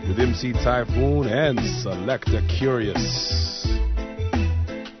 with MC Typhoon and Selector Kurious.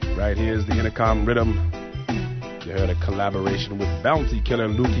 Right here's the intercom rhythm. You heard a collaboration with Bounty Killer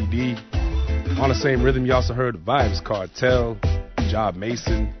and Lukey D. On the same rhythm, you also heard Vibes Cartel, Job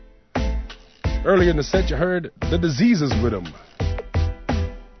Mason. Earlier in the set, you heard The Diseases Rhythm.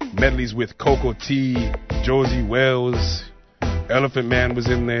 Medleys with Coco T, Josie Wells, Elephant Man was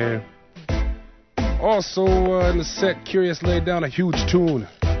in there. Also in the set, Kurious laid down a huge tune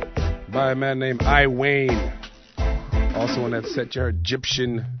by a man named I Wayne. Also in that set, you heard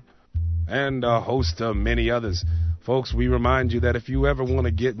Egyptian and a host of many others. Folks, we remind you that if you ever want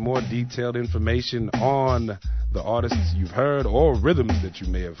to get more detailed information on the artists you've heard or rhythms that you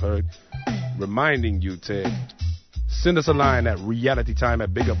may have heard, reminding you to send us a line at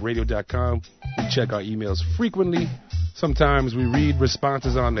realitytime@bigupradio.com. We check our emails frequently. Sometimes we read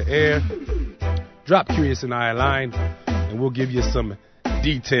responses on the air. Drop Kurious and I a line, and we'll give you some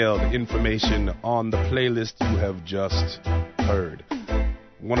detailed information on the playlist you have just heard. I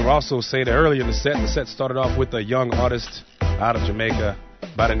want to also say that earlier in the set started off with a young artist out of Jamaica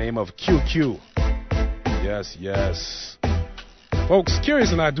by the name of QQ. Yes, yes. Folks,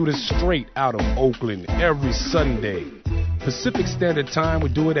 Kurious and I do this straight out of Oakland every Sunday. Pacific Standard Time, we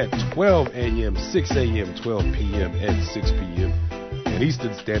do it at 12 a.m., 6 a.m., 12 p.m., and 6 p.m. And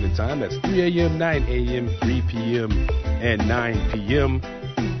Eastern Standard Time, that's 3 a.m., 9 a.m., 3 p.m., and 9 p.m.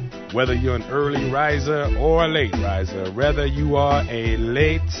 Whether you're an early riser or a late riser, whether you are a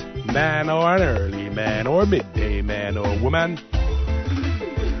late man or an early man or a midday man or woman,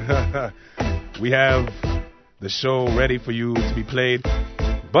 we have the show ready for you to be played.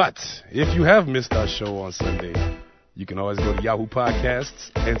 But if you have missed our show on Sunday, you can always go to Yahoo Podcasts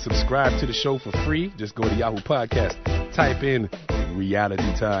and subscribe to the show for free. Just go to Yahoo Podcast, type in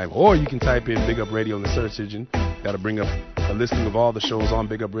Reality Time, or you can type in Big Up Radio in the search engine. That'll bring up a listing of all the shows on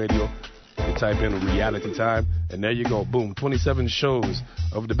Big Up Radio. You type in Reality Time, and there you go. Boom, 27 shows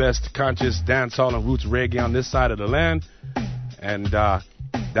of the best conscious dancehall and roots reggae on this side of the land. And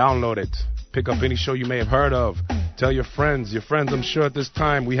download it. Pick up any show you may have heard of. Tell your friends. Your friends, I'm sure at this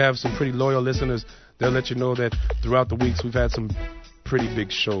time, we have some pretty loyal listeners. They'll let you know that throughout the weeks we've had some pretty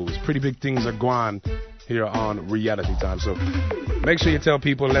big shows. Pretty big things are going on here on Reality Time. So make sure you tell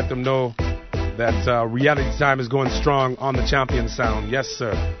people and let them know that Reality Time is going strong on the Champion Sound. Yes,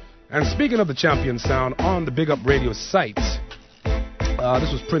 sir. And speaking of the Champion Sound, on the Big Up Radio site,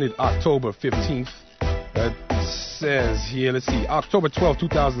 this was printed October 15th. It says here, let's see, October 12,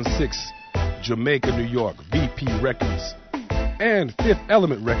 2006, Jamaica, New York, BP Records and Fifth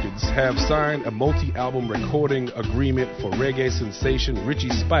Element Records have signed a multi-album recording agreement for reggae sensation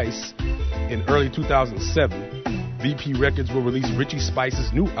Richie Spice in early 2007. BP Records will release Richie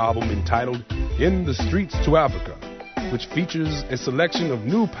Spice's new album entitled In the Streets to Africa, which features a selection of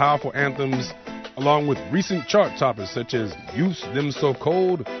new powerful anthems along with recent chart toppers such as Use Them So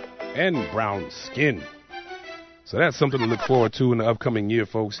Cold and Brown Skin. So that's something to look forward to in the upcoming year,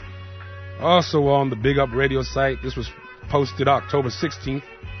 folks. Also on the Big Up Radio site, this was posted October 16th,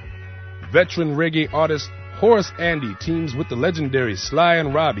 veteran reggae artist Horace Andy teams with the legendary Sly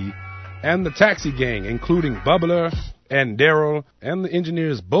and Robbie and the Taxi Gang, including Bubbler and Daryl and the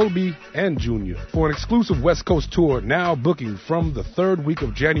engineers Bulby and Junior, for an exclusive West Coast tour now booking from the third week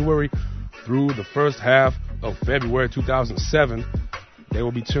of January through the first half of February 2007. They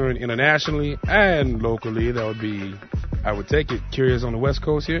will be touring internationally and locally. That would be, I would take it, Kurious on the West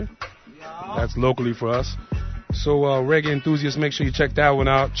Coast here. That's locally for us. So reggae enthusiasts, make sure you check that one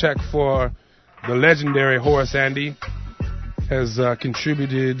out. Check for the legendary Horace Andy. Has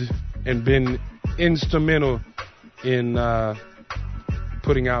contributed and been instrumental in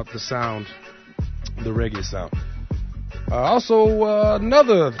putting out the sound, the reggae sound. Also,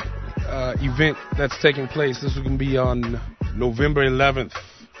 another event that's taking place. This is going to be on November 11th.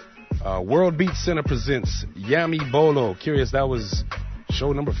 World Beat Center presents Yami Bolo. Kurious, that was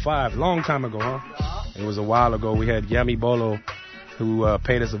show number 5, long time ago, huh? It was a while ago. We had Yami Bolo, who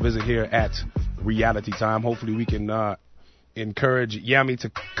paid us a visit here at Reality Time. Hopefully we can encourage Yami to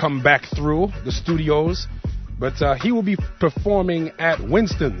come back through the studios. But he will be performing at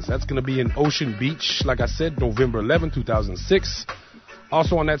Winston's. That's going to be in Ocean Beach, like I said, November 11, 2006.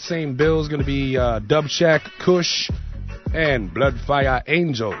 Also on that same bill is going to be Dub Shack, Kush, and Bloodfire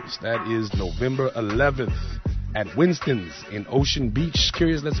Angels. That is November 11th at Winston's in Ocean Beach.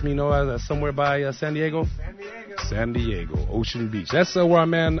 Kurious lets me know somewhere by San Diego? San Diego, Ocean Beach. That's where our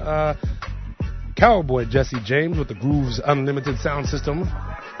man Cowboy Jesse James with the Grooves Unlimited Sound System.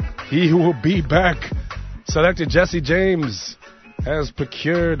 He will be back. Selector Jesse James has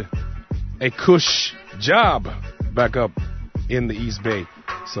procured a Kush job back up in the East Bay.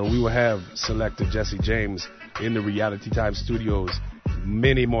 So we will have Selector Jesse James in the Reality Time studios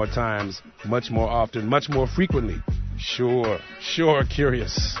many more times, much more often, much more frequently. Sure,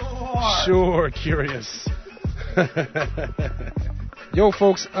 Kurious. Sure, Kurious. Yo,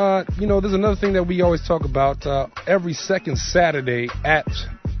 folks, there's another thing that we always talk about. Every second Saturday at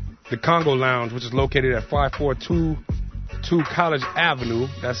the Congo Lounge, which is located at 5422 College Avenue.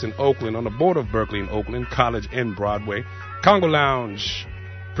 That's in Oakland, on the border of Berkeley and Oakland, College and Broadway. Congo Lounge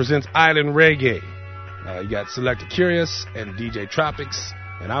presents Island Reggae. You got Selector Kurious and DJ Tropics,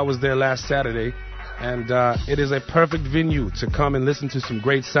 and I was there last Saturday, and it is a perfect venue to come and listen to some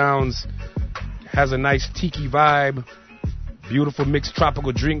great sounds. Has a nice tiki vibe, beautiful mixed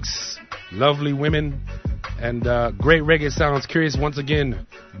tropical drinks, lovely women, and great reggae sounds. Kurious once again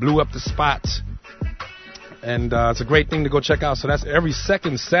blew up the spot, and it's a great thing to go check out. So that's every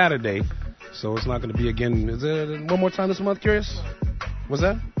second Saturday. So it's not going to be again. Is it one more time this month, Kurious? What's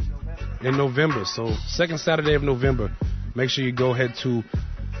that? In November. So second Saturday of November. Make sure you go ahead to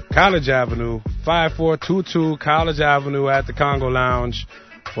College Avenue, 5422 College Avenue at the Congo Lounge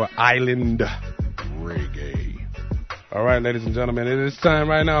for Island Reggae. All right, ladies and gentlemen, it is time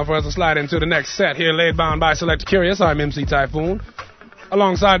right now for us to slide into the next set here, laid bound by Selector Kurious. I'm MC Typhoon.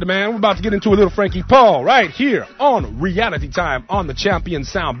 Alongside the man, we're about to get into a little Frankie Paul right here on Reality Time on the Champion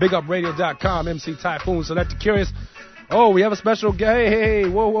Sound. BigUpRadio.com, MC Typhoon, Selector Kurious. Oh, we have a special guest. Hey,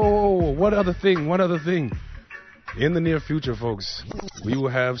 whoa. One other thing. In the near future, folks, we will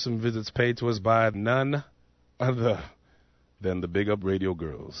have some visits paid to us by none other than the Big Up Radio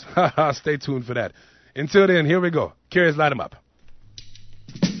girls. Stay tuned for that. Until then, here we go. Kurious, light them up.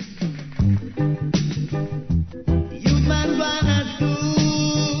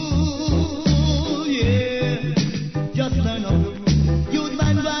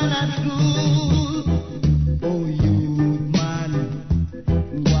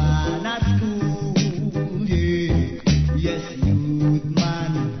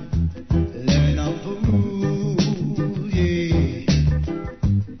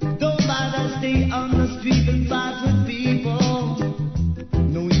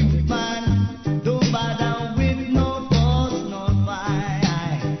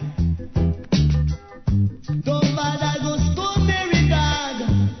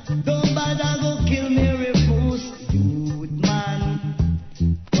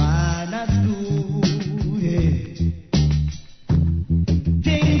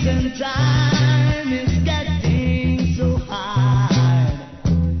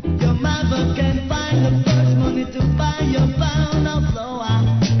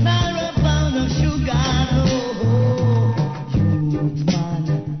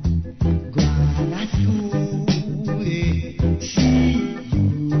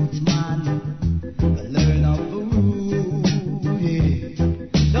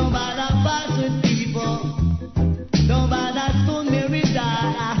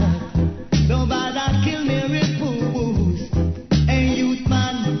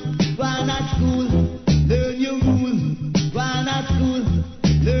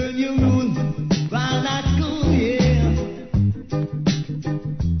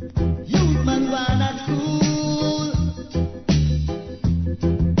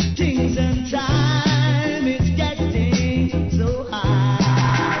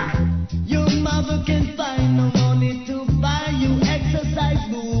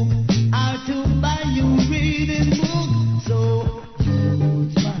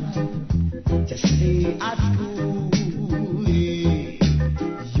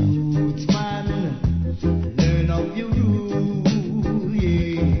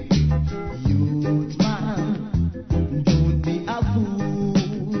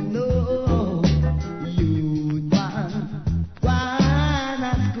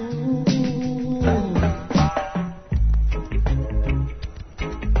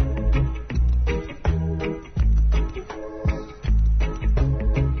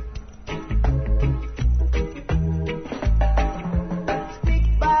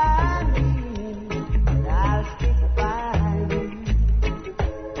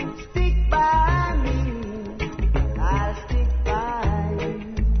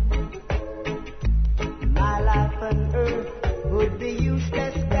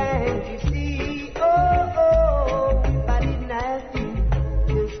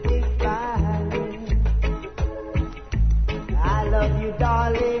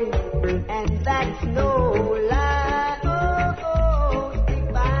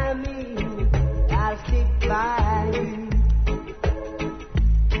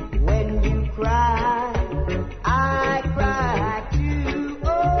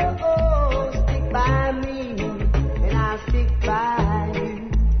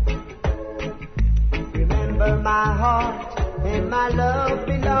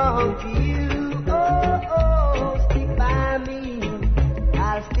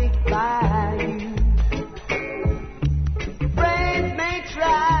 Friends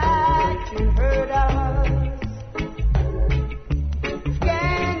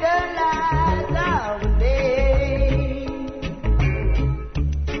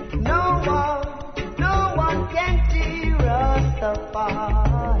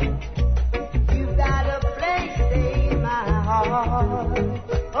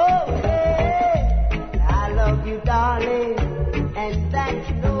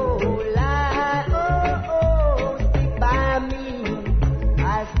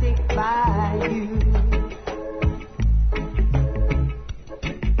stick by you.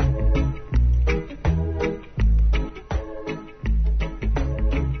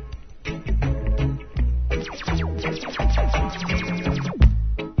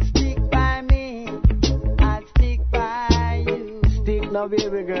 Stick by me, I'll stick by you. Stick now,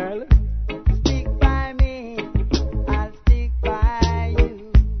 baby girl. Stick by me, I'll stick by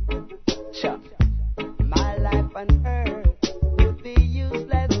you. Sure. My life on earth would be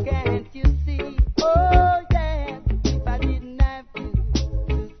useless, can't you see? Oh yes, if I didn't have you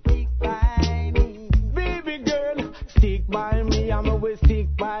to stick by me. Baby girl, stick by me, I'm always stick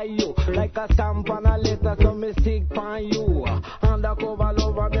by you. Like a stamp on a letter, so me stick by you. Undercover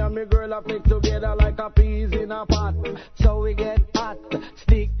lover, me and me girl are fixed together like a peas in a pot. So we get hot.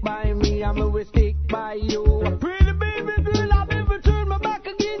 Stick by me, I'm always stick by you. Pretty baby girl, I've never turned my back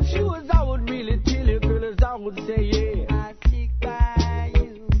against you. As I would really tell you, girl, as I would say, yeah. I stick by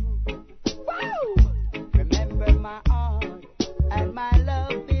you. Woo! Remember my heart and my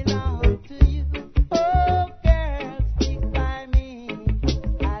love belong to you. Oh girl, stick by me,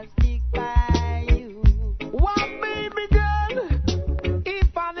 I'll stick by you. What, baby girl?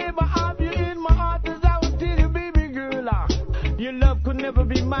 If I never have you in my heart, as I would tell you, baby girl, your love could never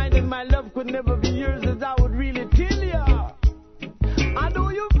be mine and my love could never be yours, as I would really tell you. I know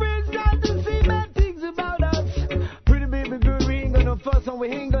your friends try to say bad things about us. Pretty baby girl, we ain't gonna fuss and we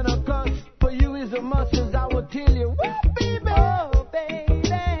ain't gonna cuss. For you is a must, as I would tell you. What, baby? Oh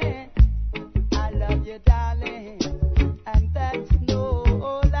baby, I love you darling, and that's no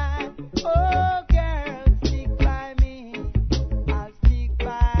lie. Oh girl, stick by me, I'll stick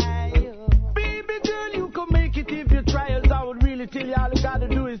by you. Baby girl, you can make it if you try, as I would really tell you. All you gotta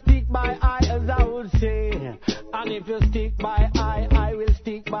do is stick by I, as I would say. And if you stick by I will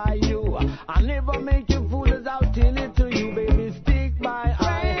stick by you. I never make you fool, as I'll tell it to you, baby. Stick by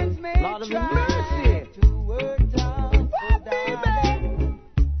Friends I. may Lord of try mercy. to work on so darling,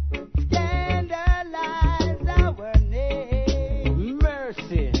 scandalize our name.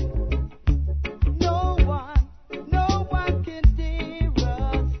 Mercy. No one can tear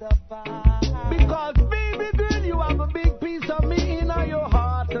us apart. Because, baby girl, you have a big piece of me in your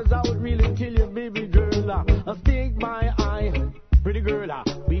heart, as I would really tell you, baby girl. Stick by I. Pretty girl,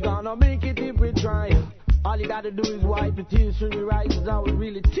 we gonna make it if we try. All you gotta do is wipe the tears from your eyes, as I would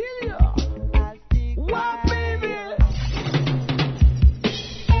really tell you. What, baby?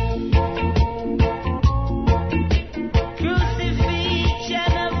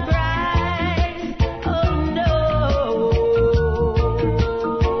 Crucifixion of Christ, oh no,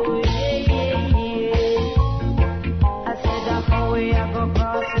 yeah. I said the whole way I go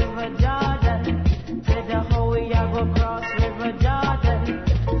cross River Jordan. Said the whole way I go cross River Jordan.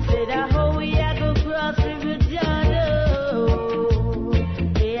 Said the whole way I go cross River Jordan.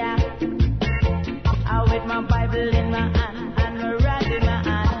 Yeah, I with my Bible in my hand and my rod in my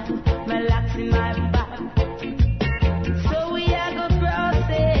hand, my locks in my back. So we a go cross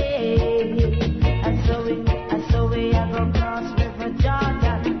it, and so we a go cross River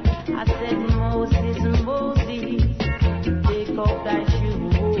Jordan. I said Moses, take off thy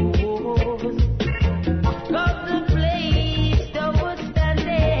shoes, 'cause the place thou wouldst stand in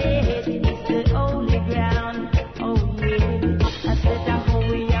is the holy ground. Oh yeah, I said that how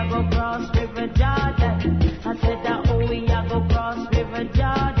we a go cross River Jordan. I said that how we a go cross River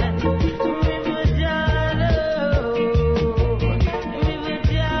Jordan. River Jordan, River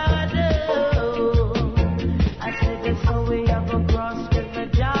Jordan. I said that's how we a go cross River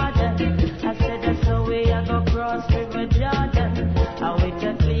Jordan. I said that's how we a go cross River Jordan. I with a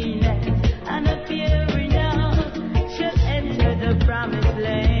cleanness and a pure enough shall enter the promised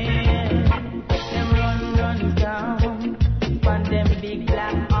land. Them run down on them big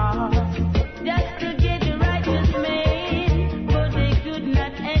black arms just to get the righteous man, but they could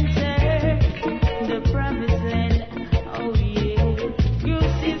not enter the promised land. Oh yeah,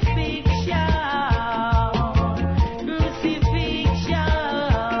 crucifixion,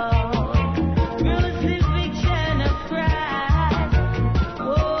 crucifixion of Christ.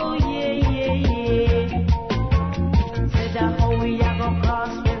 Oh yeah. Said that how we a go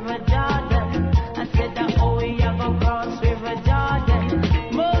cross River Jordan. I said that how we a go cross River Jordan.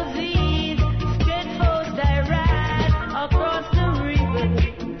 Moses, steadfast thy rod across the river,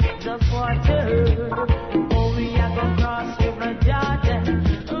 the water. Oh, we a go cross River Jordan.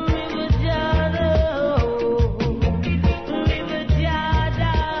 River Jordan, River Jordan,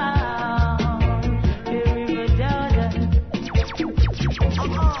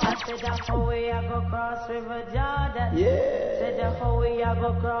 I said that how we a go cross River Jordan. Yeah. Said that how we a go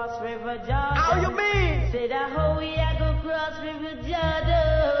cross River Jordan. How you mean? Said that how we a go cross River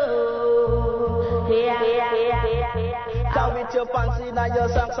Jordan. Come with your pants in and your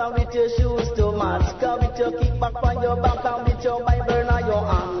socks and with your shoes to match. Come with your kickback on your back and with your Bible in your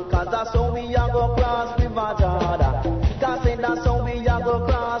hand. Cause that's how we a go cross River Jordan. Cause in that's how we a go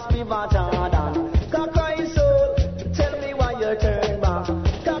cross River Jordan. Cause Christ soul, tell me why you turn back.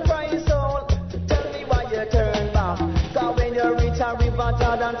 Cause Christ soul, tell me why you turn back. Cause when you reach a River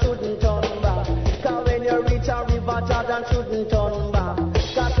Jordan, shouldn't turn back. Cause when you reach a River Jordan, shouldn't turn back.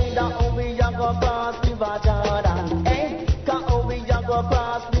 Cause in that how we a go cross River Jordan. Cause how we a go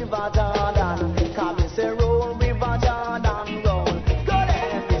cross River Jordan. Cause we say roll River Jordan roll. Go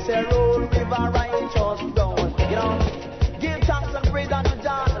there, we say roll River righteous roll. You know, give thanks and praise unto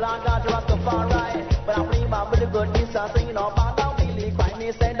John, Lord God Rastafari. But I believe I with the goodness I say, you know, but I really cry.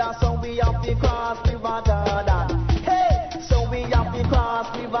 Me say that so we have to cross River Jordan. Hey, so we have to cross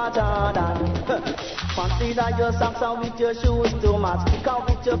River Jordan. Fancy that your socks and with your shoes too much. Cause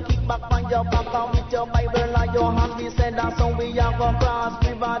with your kickback on your back and with your Bible in your hand, we say that so we have to cross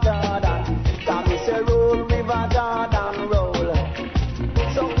River Jordan. Cause we say roll River Jordan roll.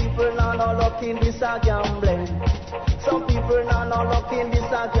 Some people are not looking this a gambling. Some people are not looking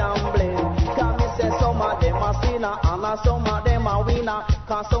this a gambling. Cause we say some of them are sinner and some of them are winner.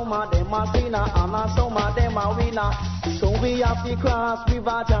 Cause some of them are sinner and some of them are winner. So we have to cross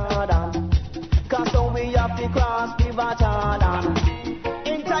River Jordan. Cause so we have to cross River Jordan.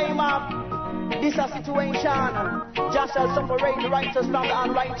 In time of this a situation, just shall separate the righteous from the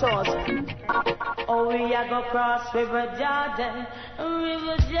unrighteous. Oh, we are go cross River Jordan,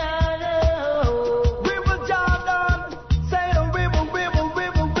 River Jordan. River Jordan, say the river, river,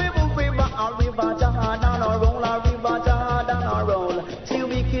 river, river, river, a River Jordan, or roll a River Jordan, or roll. Till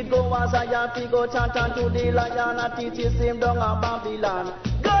we could go as I have to go chant unto the lion, and teach him down a Babylon.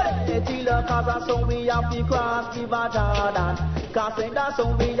 Till the cause so we have to cross River Jordan. Cause that's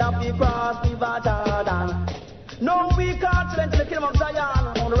so we have to cross River Jordan. No, we can't enter the kingdom of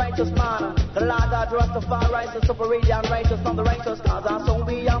Zion on the righteous man. The Lord God Rastafari rises to separate the unrighteous from the righteous. Cause so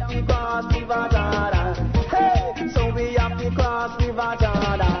we have to cross River Jordan. Hey, so we have to cross River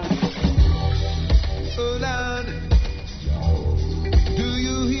Jordan. Oh Lord, do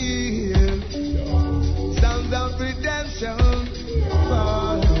you hear sounds of redemption?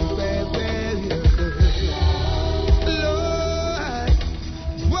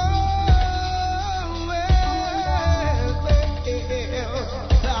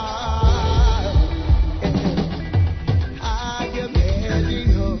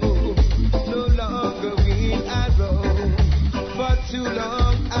 Too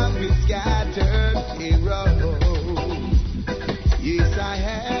long I've been scattered around. Yes, I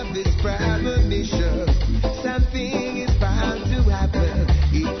have this premonition. Something is bound to happen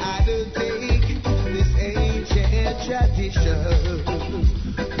if I don't take this ancient tradition.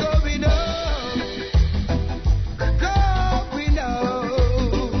 Going on,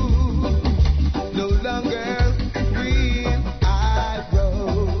 no longer green I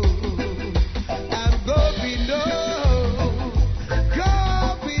grow. I'm going on.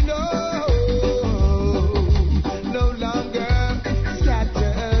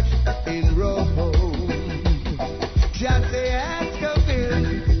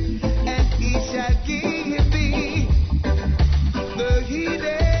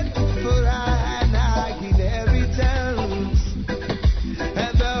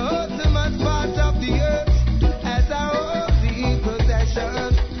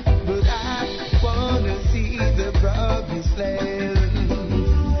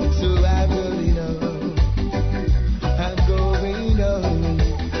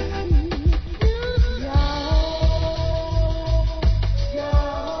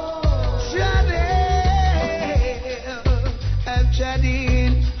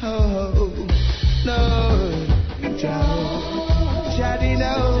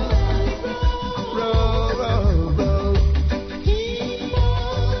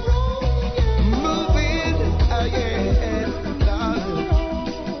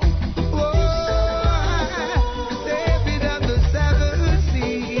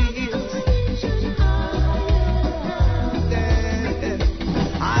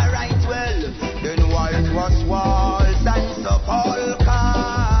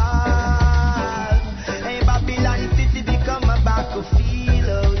 Feel,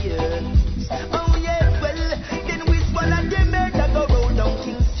 oh yeah.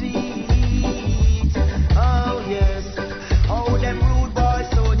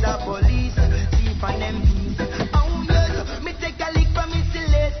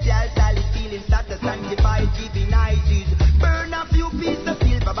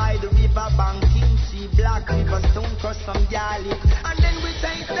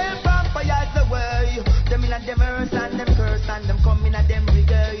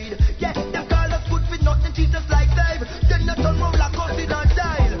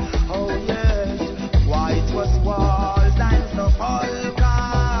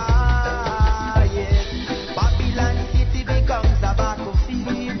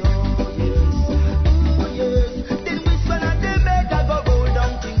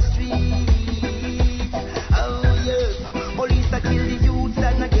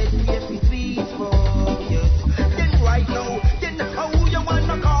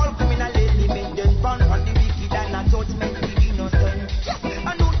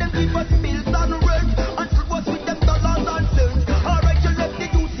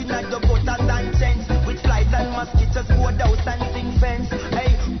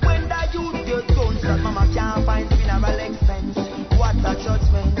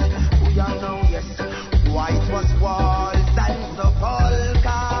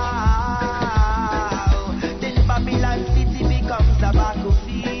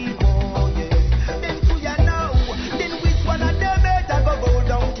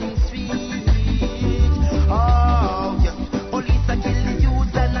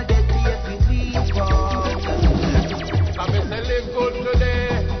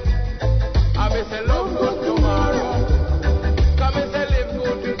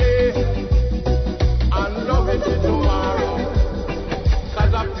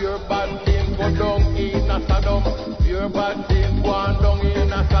 pure bad things go down in a Sodom. Pure bad things go on down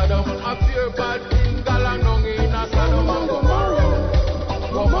in a Sodom. A pure bad thing galang down in a Sodom and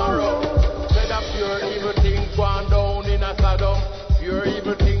Gomorrah. Said a pure evil things go on down in a Sodom. Pure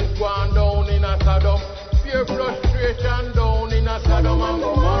evil things go on down in a Sodom. Pure frustration down in a Sodom and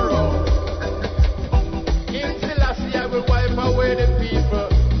Gomorrah. King Selassie, I will wipe away the people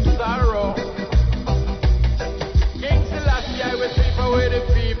sorrow. King Selassie, I will sweep away the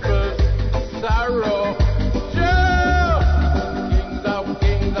people's sorrow. Yeah! Kings of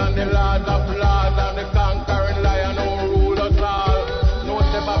kings and the lords of lords and the conquering lion who rule us all. No,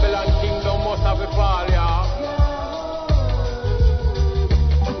 the Babylon kingdom must have a fall, yeah.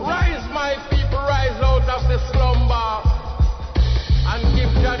 Rise, my people, rise out of the slumber and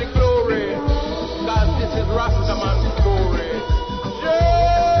give Jah the glory, cause this is Rastaman's story.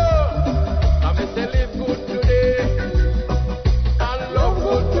 Yeah! I'm say live good today and love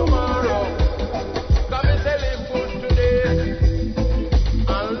good tomorrow. Come and say live good today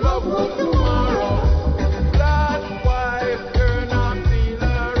and love good tomorrow. Lord, wife, turn and feel a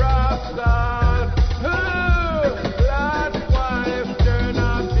rascal. Lord, wife, turn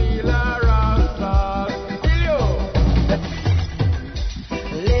and feel a rascal. Kill you.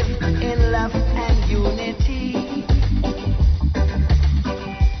 Live in love and unity.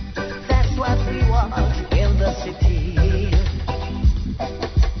 That's what we want in the city.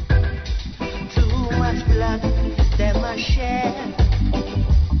 Too much blood, them a share.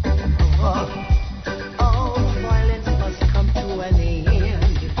 All violence must come to an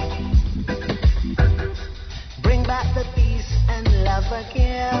end. Bring back the peace and love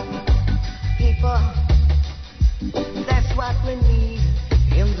again. People, that's what we need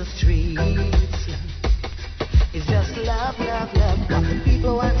in the streets. It's just love, love, love. What the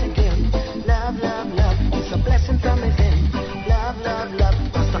people want again. Love, love, love. It's a blessing from within. Love, love, love.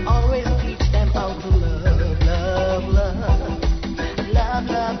 Must always teach them how to love, love, love. Love,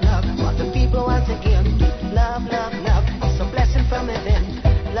 love, love. What the people want again. Love, love, love. It's a blessing from within.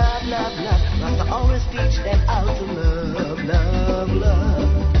 Love, love, love. Must always teach them how to love, love, love.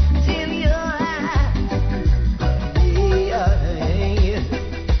 Till you're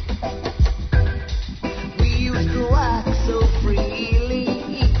so freely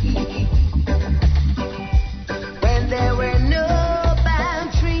when there were no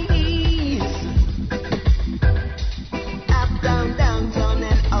boundaries. Up, down, downtown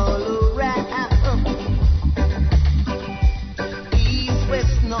and all around. East,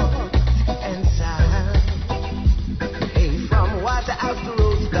 west, north and south. Hey, from Waterhouse to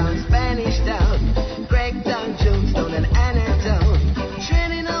Rosetown, Spanish Town, Craigtown, Jonestown and Annatown,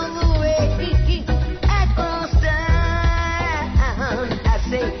 training all the way across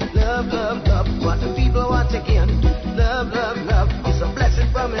love, love, love, what the people want again. Love, love, love, it's a blessing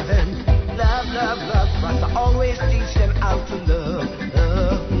from heaven. Love, love, love, but I always teach them how to love,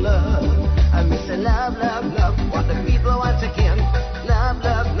 love, love. I miss a love, love, love, what the people want again. Love,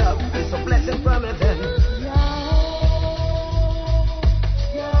 love, love, it's a blessing from heaven.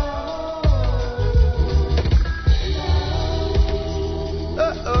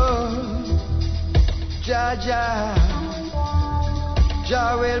 Jah, Jah.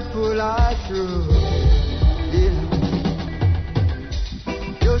 Jah will pull us through, yeah.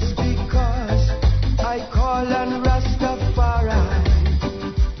 Just because I call on Rastafari,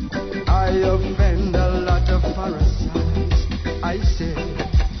 I offend a lot of parasites. I say,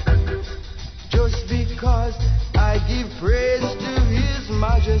 just because I give praise to His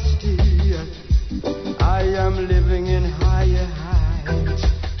Majesty, I am living in higher heights.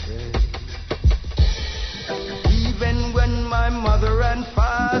 Even when my mother and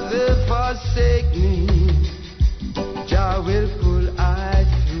father forsake me, Jah will pull I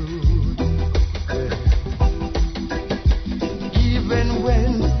through. Even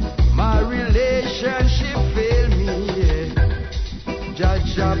when my relationship fail me, Jah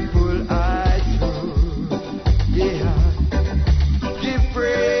pull I through. Yeah, give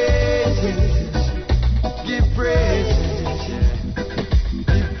praise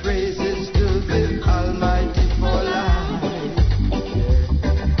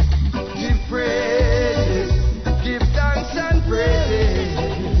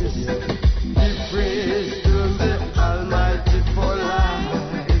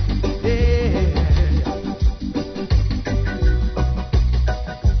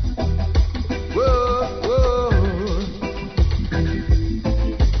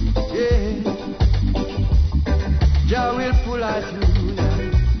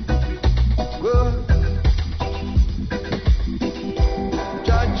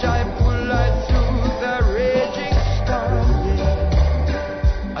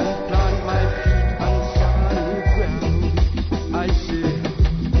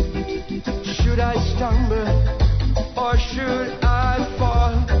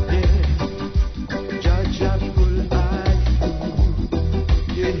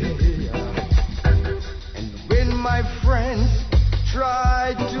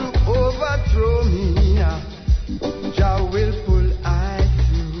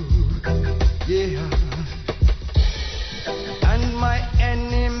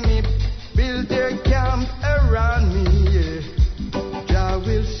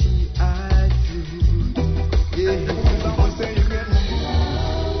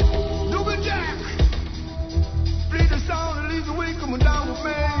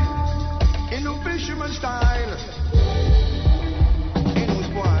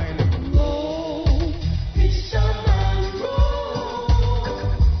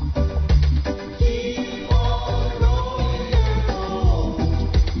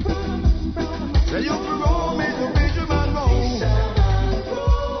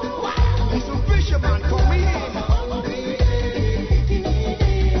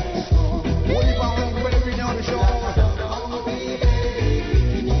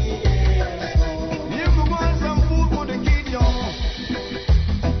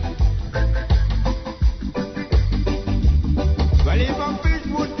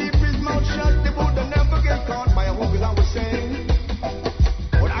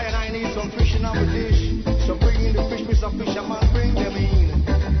a fisherman bring them in.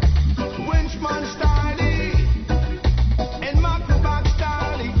 Winchman Starley and Macroback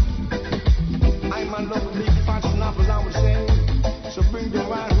Starley. I'm a love big fat snappers, I would say. So bring them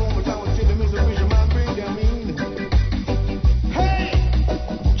right home, but I would tell them it's a fisherman bring them in. Hey,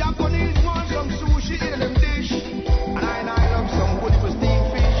 Japanese want some sushi in them dish, and I love some wood for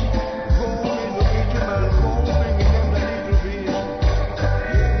steamed fish. Go in the fisherman, go bringing them the little fish.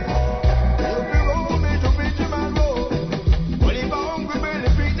 Yeah, if you roll me to fisherman, go. Well, if I'm hungry, belly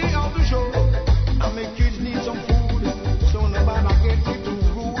feed me out the show. And my kids need some food, so nobody get it too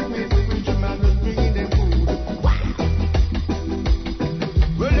rude. Me the fisherman is bringing them food.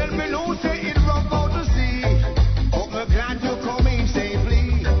 Well, let me know, say it rough out to sea, but me glad you come in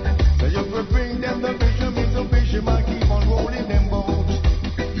safely. So you could bring them the fishermen, so fisherman keep on rolling them boats.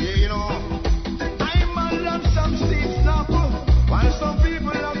 Yeah, you know, I man love some steam snapper, while some people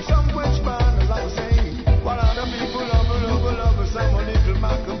love some Welshman, as I was saying. While other people love some little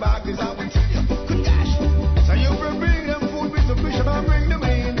Macroback, as I would tell you. Good gosh. So you could bring them food with the fisherman, bring them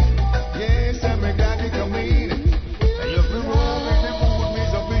in. Yes, I'm glad you come in. So you could roll with the food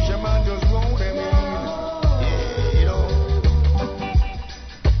with the fisherman, just roll them in. Yeah, you know.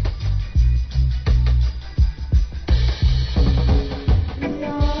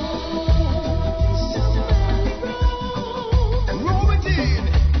 Roll it in.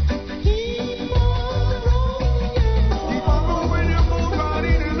 Keep on rolling your boat right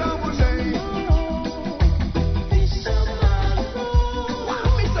in, as I would say.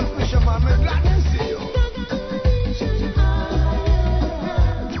 Wow, Mr. Fisherman, I'm glad to see you.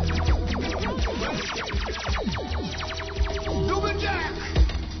 Double Jack,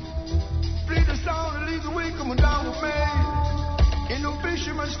 play the sound and lead the way, coming down with me in the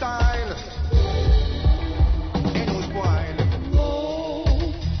fisherman style. Ain't no spoil.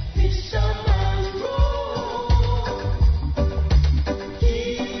 Roll, fisherman, roll.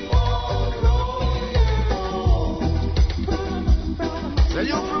 Keep on rolling. Say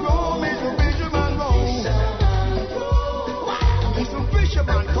you for roll, Mr. Fisherman, roll. Wow, Mr.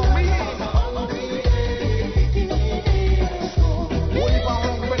 Fisherman, come in. What if I'm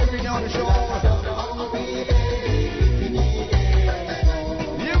hungry, better be on the shore?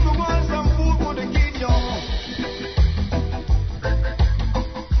 If you want some food for the kid, y'all.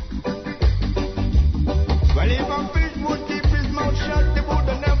 Well, if a fish would keep his mouth shut, they would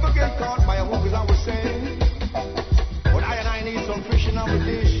never get caught by a hook, as I was saying. But I need some fish in our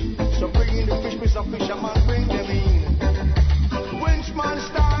dish, so bring in the fish, Mr. Fisherman, bring them in. Winchman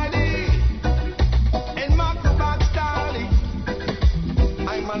Starley and Macroback Starley.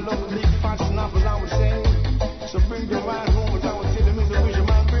 I'm a love big fat snappers, I would say. So bring them right home, as I would tell them, Mr.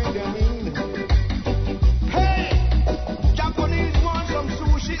 Fisherman, bring them in. Hey, Japanese want some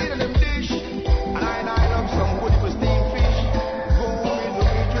sushi in them dish, and I love some wood for steamed fish. Go in the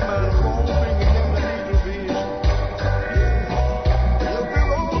fisherman, go bringing them the little fish. Yeah, if you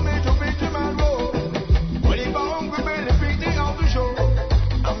roll me to fisherman, go. Well, if I'm hungry, belly feed me out the show.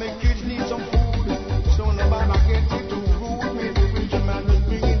 And my kids need some food, so nobody get it too rude. Me the fisherman is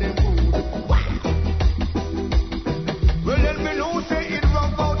bringing them food. Wow. Well, let me know, say it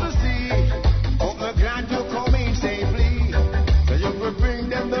rough out to sea, but me glad you come in safely. So you could bring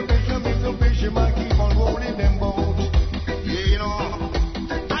them the fishermen, so fisherman keep on rolling them boats. Yeah, you know,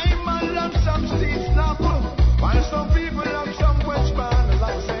 I'm a love some steam snapper, while some people love some Welshman, as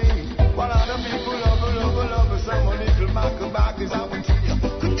I was saying. While other people love some little Macroback, as I would tell you.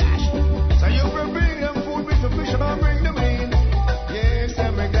 Good gosh. So you could bring them food with the fisherman, bring them in. Yes,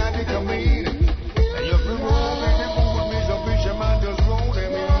 I'm glad you come in. So you could roll with the food with the fisherman, just roll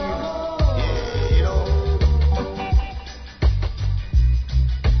them in. Yeah, you know.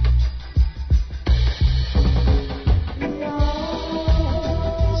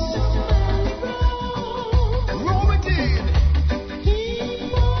 Roll it in.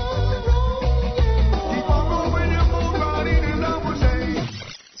 Keep on rolling your boat right in, as I would say.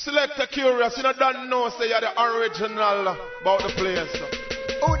 Selector Kurious, you don't know, say you're the original about the place.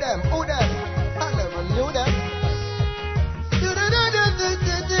 Who them? I never knew them.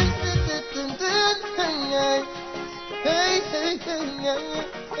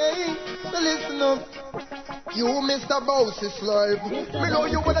 Hey, listen up. You, Mr. Boss's life. Me know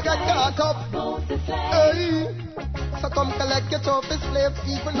you wanna get caught up. Hey, so come collect your trophy slave,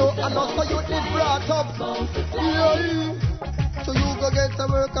 even though I know so you did brought up. Yeah. So you go get to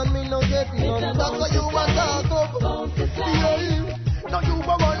work and me no get none. That's why you want to talk up. Yeah. Now you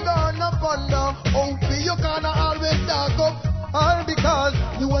go wonder and wonder how you can always talk up. All because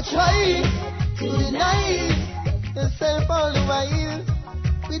you are trying to deny yourself all the while.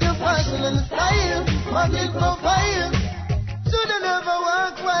 With your fashion and style, model profile.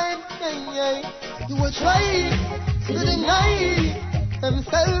 You will try to deny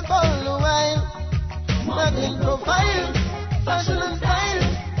himself all the while. Nothing profile, fashion and style.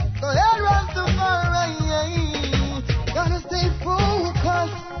 Go ahead, Rastafari. Gotta stay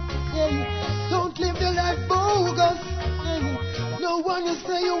focused. Yeah. Don't live your life bogus. Yeah. No one you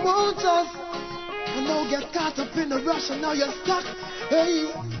say you won't trust. And now get caught up in the rush and now you're stuck.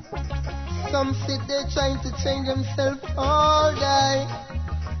 Hey. Some sit there trying to change themselves all day.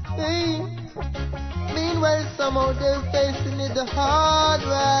 Hey. Meanwhile, somehow they're facing it the hard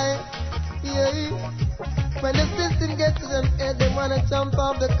way. Yeah. When the system gets to them head, they wanna jump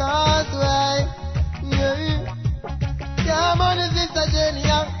off the causeway. Yeah. Yeah, man, is this a journey?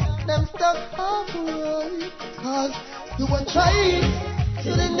 Them stuck halfway. Cause you were trying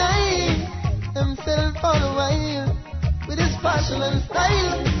to deny himself all the while. With his fashion and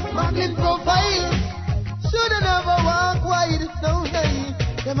style, modeling profile. Shouldn't ever walk wide, no day.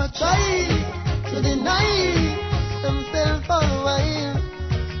 Them a try to deny himself all the while.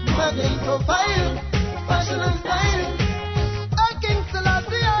 Modeling profile, fashion and style. I King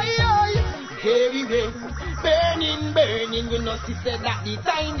Selassie, Heavy rain, burning, burning. You know she said that the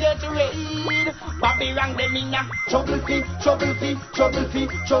time get raid. Bobby rang them in a trouble fee, trouble fee, trouble fee,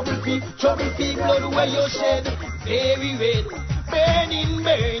 trouble fee, trouble fee. Blood where you shed. Very red, burning,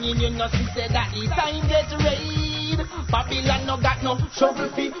 burning. You know she said that the time get raid. Babylon no got no shovel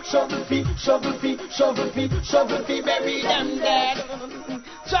fee, shovel fee, shovel fee, shovel fee, shovel fee. Bury them dead.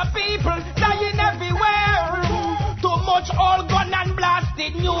 So people dying everywhere. Too much all gun and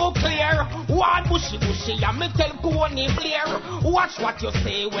blasted nuclear. One bushy bushy and me tell Pony Blair. Watch what you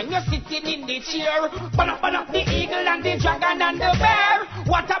say when you're sitting in the chair. Burn up the eagle and the dragon and the bear.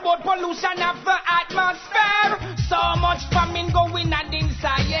 What about pollution of the atmosphere? So much famine going on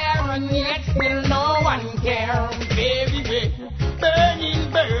inside here, and yet still no one care. Very red,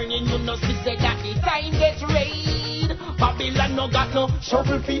 burning, burning. You know she said that the time gets raid. Babylon no got no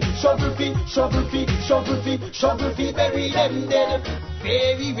shovel fee, shovel fee, shovel fee, shovel fee, shovel fee. Bury them dead.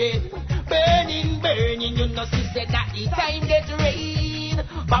 Very red, burning, burning. You know she said that the time gets raid.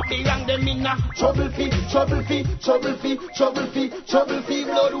 Babylon them in a trouble fee, trouble fee, trouble fee, trouble fee, trouble fee.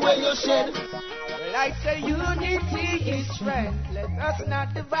 Blood where you shed. Well, I say unity is strength. Let us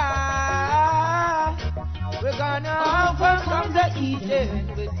not divide. We're gonna overcome the Eden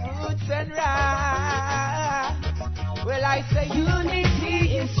with roots and rights. Well, I say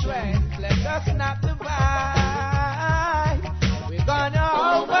unity is strength. Let us not divide. We're gonna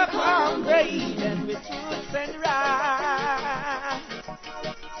overcome the Eden with roots and rights.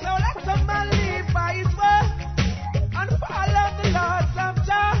 So let someone live by his word and follow the laws of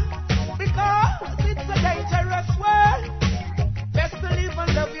Jah, because it's a dangerous world. Best to live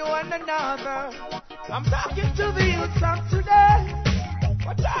and love you one another. I'm talking to the youths of today.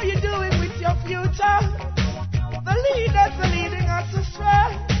 What are you doing with your future? The leaders are leading us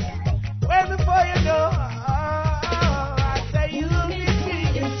astray. Well, before you know, I say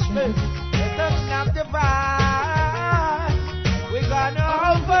unity is strength. Let us not divide. We're gonna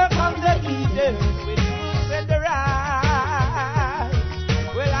overcome the Eden with truth and the right.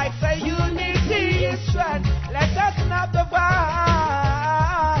 Well, I say unity is strength. Let us not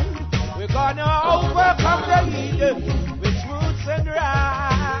divide. We're gonna overcome the Eden with truth and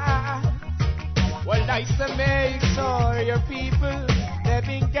right. Well, nice to make sure your people, they've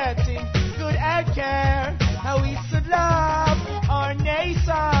been getting good health care. How we should love our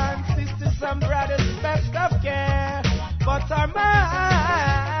nation, sisters and brothers, best of care. But our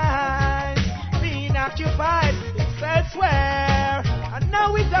minds being occupied it's elsewhere. And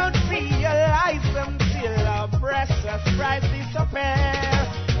now we don't realize until our precious price disappear.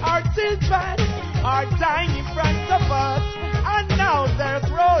 Our children are dying in front of us, and now they're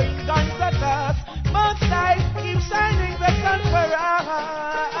throwing guns at us. Most I keep shining the sun for us.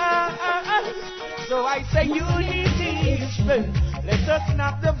 So I say unity is strength. Let us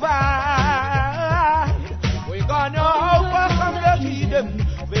not divide. We're gonna overcome the Eden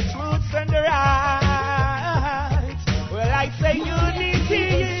with roots and the right. Well, I say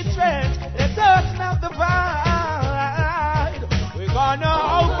unity is strength. Let us not divide. We're gonna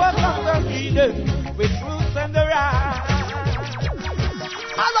overcome the Eden with roots and the right.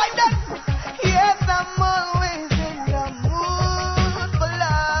 Alright then. Yes, I'm always in the mood for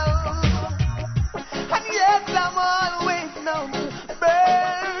love. And yes, I'm always known to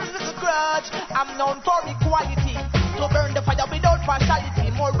burn the grudge. I'm known for equality, to burn the fire without partiality.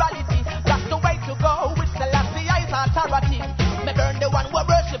 Morality, that's the way to go. With Selassie's authority. Me burn the one who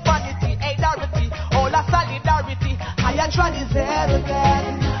worship vanity, authority, all our solidarity. Higher tried is there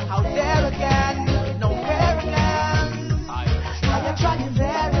again, out there again, no fair again. Higher tried is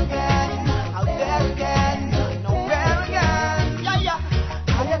there again.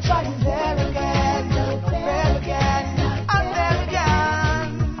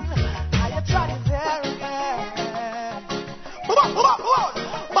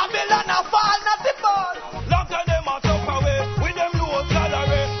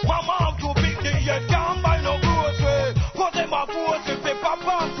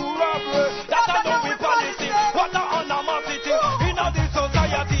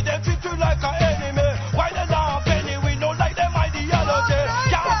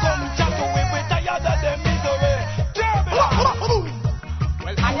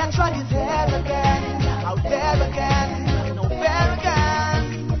 try it there again, out there again, no fair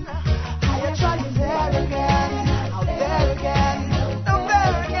again. I try it there again, out there again, no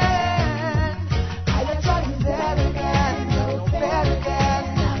fair again. I try it there again, no fair again,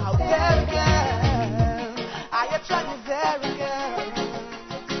 out there again. I try it there again.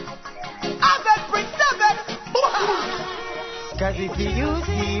 I bet bring seven. Cause if you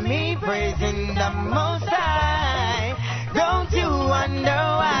see me praising the Most High, don't you wonder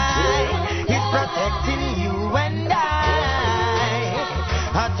why He's protecting you and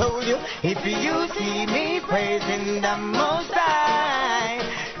I told you, if you see me praising the Most High,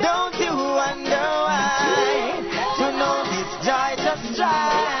 don't you wonder why? To know this joy, just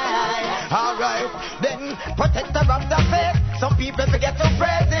try. Alright, then protector of the faith. Some people forget to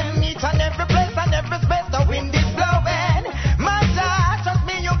praise Him each and every place and every space. The wind is blowing. My God, trust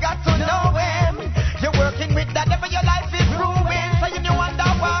me, you got to know Him. You're working with that, never your life is ruined. So you know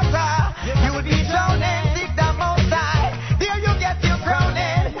underwater, you'll be drowning. Seek the Most High, there you get your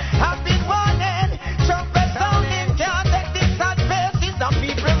crowning. I've been warning, trumpet sounding, can't take this hot faces. Some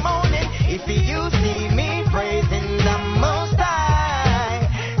people moaning. If you see me praising the Most High,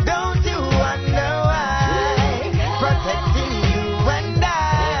 don't you wonder why? Protecting you and I.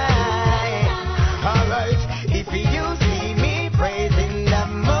 Alright, if you see me praising the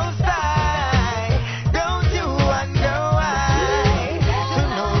Most High, don't you wonder why? To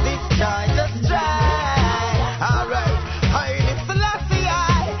know this joy, just try. Alright, I live Selassie,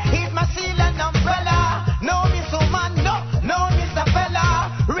 he's my shield and umbrella. No miss woman, no miss a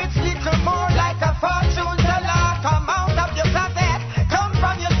fella. Rich little more like a fortune teller. Come out of your closet, come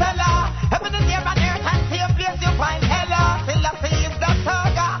from your cellar. Heaven is here on earth and see a place you find hella. Selassie is the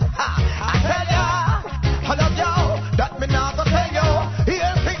saga. I tell ya, I love you, that me not go tell you.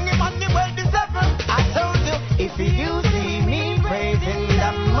 Here sing him on the well deserving. I told you, if you see me praising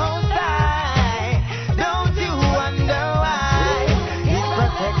the Most High, don't you wonder why He's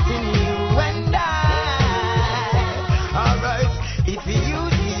protecting you and I. Alright, if you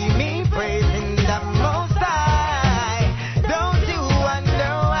see me praising the Most High, don't you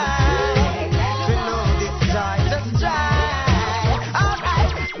wonder why? To know this joy, just try.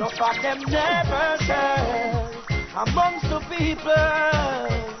 Alright, No for them never serve amongst the people,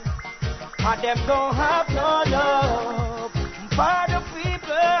 and them don't have no love for the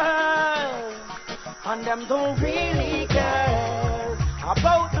people, and them don't really care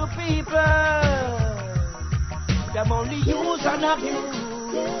about the people. Them only use and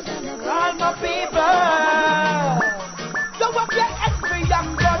abuse all my people. So up your envy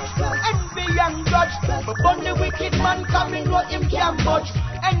and grudge, but when the wicked man coming, what him can budge.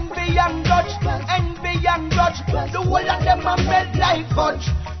 Envy and grudge, the whole of them are made like fudge.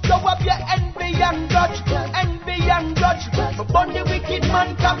 So up your envy and grudge, but when the wicked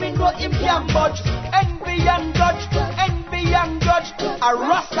man coming, what him can budge. Envy and grudge, a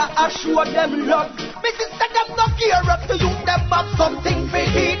rasta assure them love. Mrs. said them no care if the youth them have something to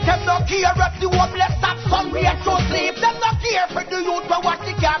eat. Them no care if the homeless have some way to sleep. Them no care for the youth to watch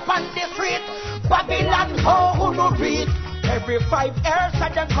the car on the street. Babylon, how who no read? Every 5 years I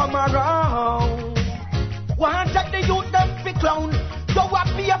them come around. Want that the youth them fi clown. So I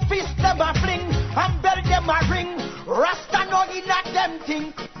be a fist them a fling and bell them a ring. Rasta no in at them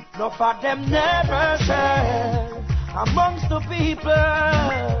think. No for them never share amongst the people,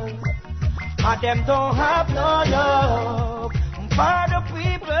 and them don't have no love for the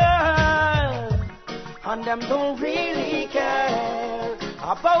people, and them don't really care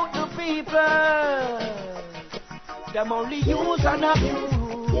about the people. Them only use and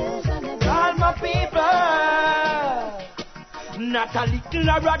abuse all my people. Not a little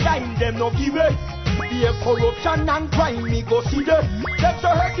or a dime, them no give it. Be a corruption and crime, me go see them. That's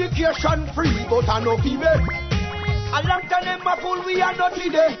a education free, but I no give it. A long time them a fool, we are not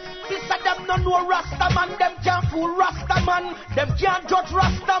today. This a them no know Rasta man, them can't fool Rasta man. Them can't judge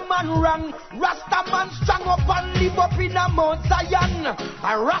Rasta man wrong. Rasta man strong up and live up in a Mount Zion.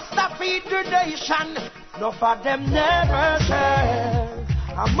 And Rasta feed the nation. No for them never share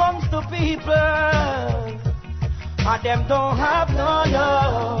amongst the people, and them don't have no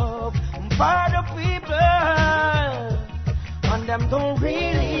love for the people, and them don't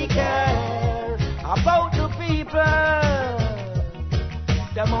really care about the people.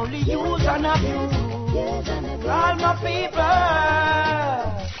 Them only use and abuse all my people.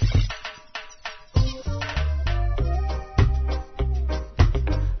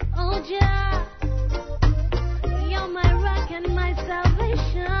 Oh, Jah, you're my rock and my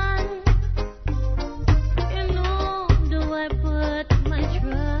salvation. In whom do I put my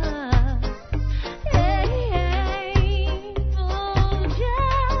trust? Hey, hey, oh,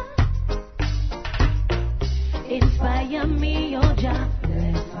 Jah,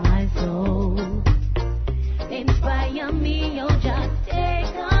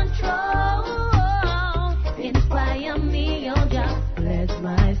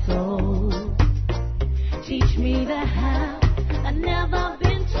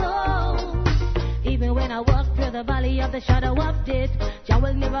 the valley of the shadow of death, Jah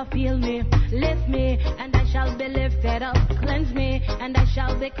will never fail me. Lift me, and I shall be lifted up. Cleanse me, and I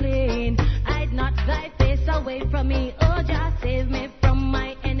shall be clean. Hide not thy face away from me. Oh, Jah, save me from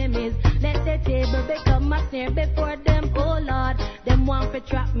my enemies. Let the table become a snare before them. Oh, Lord, them want to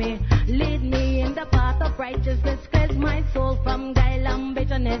trap me. Lead me in the path of righteousness. Cleanse my soul from guile and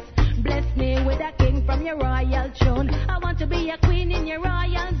bitterness. Bless me with a king from your royal throne. I want to be a queen in your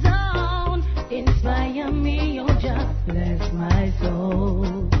royal zone. Inspire me, oh Jah, bless my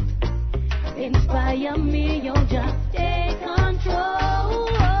soul. Inspire me, oh Jah, take control.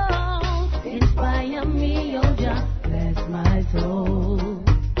 Inspire me, oh Jah, bless my soul.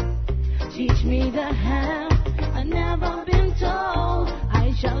 Teach me the half I've never been told.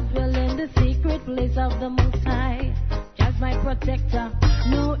 I shall dwell in the secret place of the Most High. Just my protector,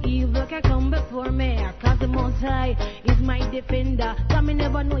 no evil can come before me. Cause the Most High is my defender. Cause me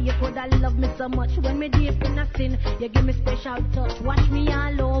never know you could have loved me so much. When me deep in a sin, you give me special touch. Wash me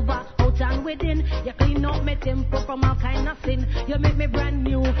all over, out and within. You clean up my temple from all kind of sin. You make me brand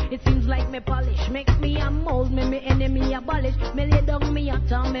new, it seems like me polish. Make me a mold, me enemy abolish. Me lay down me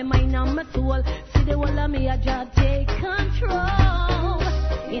heart and me mind and my soul. See the whole of me a Jah take control.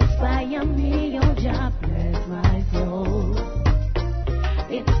 Inspire me, oh Jah, bless my soul.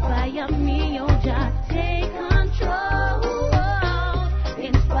 Inspire me, oh Jah, take control.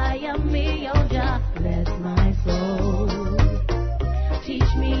 Inspire me, oh Jah, bless my soul.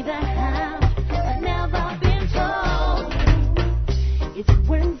 Teach me the how I've never been told. It's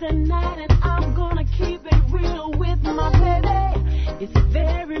Wednesday night and I'm gonna keep it real with my baby. It's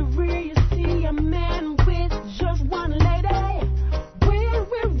very rare you see a man with just one lady. When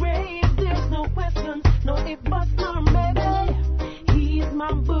we're raised, there's no question, no if buts, no maybe. He's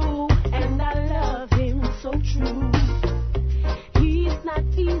my boo, and I love him so true. He's not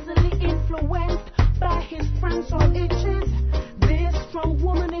easily influenced by his friends or itches. This strong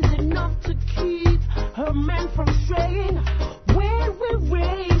woman is enough to keep her man from straying. When we're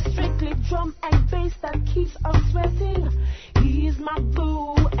raised, strictly drum and bass that keeps us sweating. He's my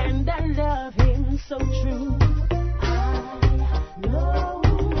boo, and I love him so true. I know,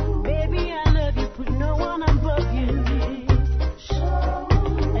 baby, I love you, put no one above you.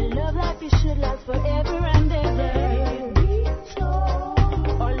 A love like this should last forever and ever.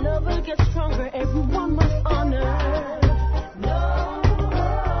 Our love will get stronger, everyone must honor.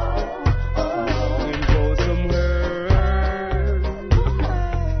 Longing for some herb.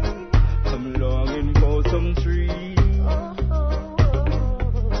 I'm longing for some trees.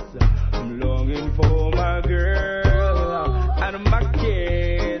 I'm longing for my girl and my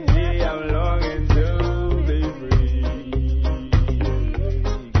kids. Yeah, I'm longing to be free.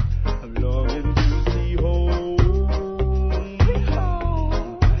 I'm longing to see home.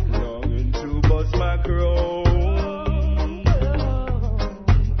 Longing to bust my crown.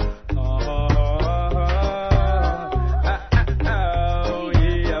 Oh,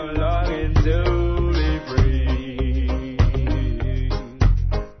 yeah, I'm longing to be free.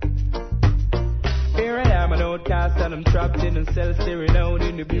 Here I am, an outcast, and I'm trapped in a cell, staring out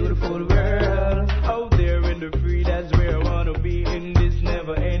in the beautiful world. Out there in the free, that's where I wanna be in this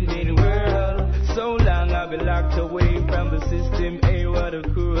never-ending world. So long I've been locked away from the system. Hey, what a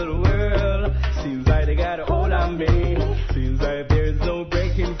cruel world. Seems like they got a hold on me. Seems like there's no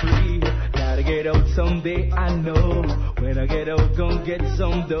breaking free. Gotta get out someday, I know. When I get out, gon' get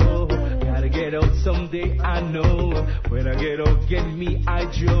some dough. Gotta get out someday, I know. When I get out, get me I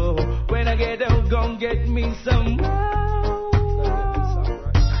Joe. When I get out, gon' get me some more.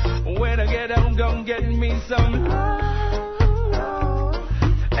 When I get out, gon' get me some more.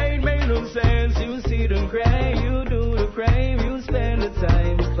 Ain't make no sense, you see them cry, you do the crime, you spend the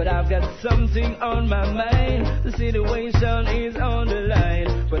time. But I've got something on my mind, the situation is on the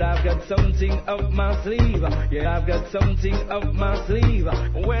line. But I've got something up my sleeve, yeah, I've got something up my sleeve.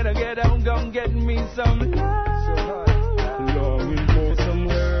 When I get out, gon' get me some love. Longing for some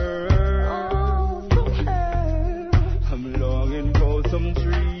herb. I'm longing for some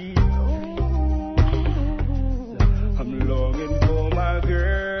trees. I'm longing for my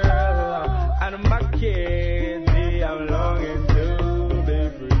girl and my kids. Yeah, I'm longing to be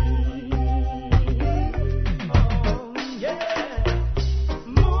free. Oh, yeah.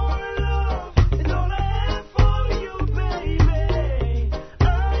 More love is all I have for you, baby. I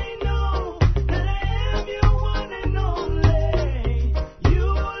know that I am your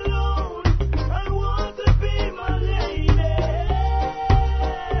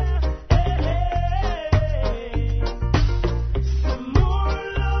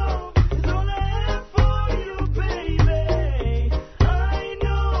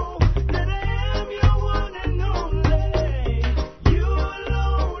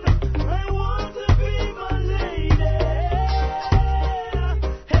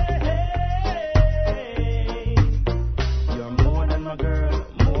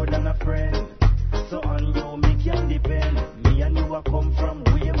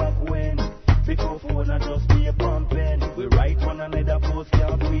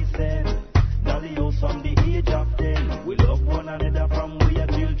recent. Dolly house from the age of 10. We love one another from we are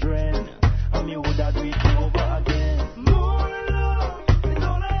children. And me woulda do it over again. More love is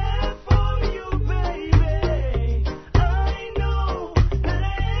all I have for you, baby. I know that I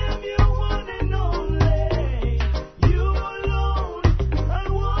am your one and only. You alone, I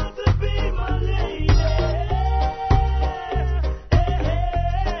want to be my lady.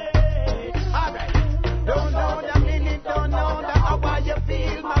 Alright, don't know the minute, don't know the hour. You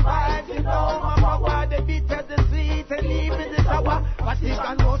feel my vibes, you know my power. The bitter, the sweet, and even the sour. But you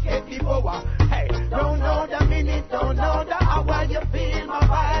can most get the power. Hey, don't know the minute, don't know the hour. You feel my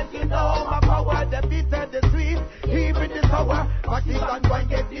vibes, you know my power. The bitter, the sweet, even the sour. But you can go and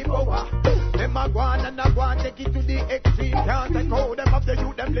get the power. Them a go on and a go and take it to the extreme. Can't take hold them of the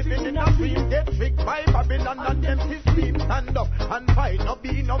youth, them living in a dream. Get tricked by Babylon and them system. Stand up and fight, not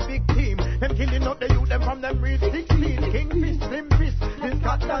be no big team. Them killing out the youth, them from them reach 16. King Fist, Slim Fist, this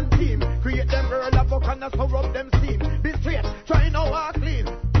Scotland team. Create them world of book and a so rub them steam. Be straight, try no walk clean.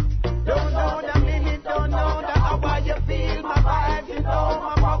 Don't know the minute, don't know the hour. You feel my vibes, you know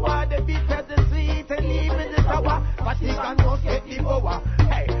my power. The bitter, the sweet, and even the sour. But you can most get the power.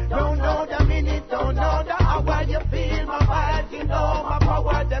 Hey, don't know the minute, don't know the hour. You feel my vibes, you know my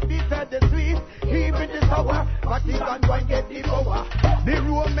power. The bitter, the sweet, even the sour. But you can go and get the power. The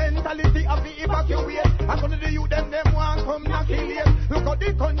raw mentality of the evacuate. I go to the youth, them want come knock it. Look at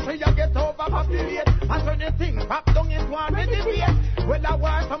the country, you get overpopulate. And so the thing pop down into a renovate. Well, I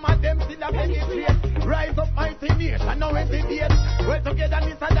want some of them still a penetrate. Rise up mighty nation, now hesitate. Well,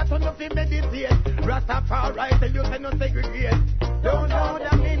 togetherness and that's enough to meditate. Rastafari tell you say no segregate. Don't know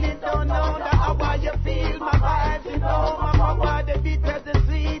the minute, don't know the hour. You feel my vibes, you know my power. The bitter, the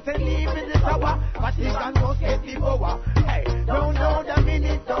sweet, and even the sour. But you can most get the power. Hey, don't know the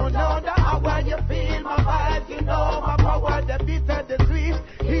minute, don't know the hour. You feel my vibes, you know my power. The bitter, the sweet,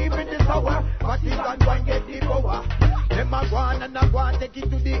 even the sour. But you can go and get the power. Them a go on and a go and take it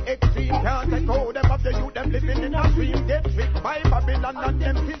to the extreme. Can't take hold them of the youth, them living in a dream. Get tricked by Babylon and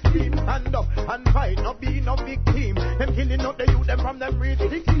them system. Stand up and fight, not be no big team. Them killing out the youth, them from them reach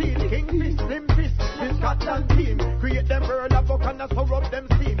 16. King Fist, Slim Fist, this Scotland team. Create them world of book and a so rub them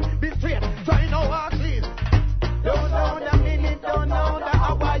steam. Be straight, try no walk clean. Don't know the minute, don't know the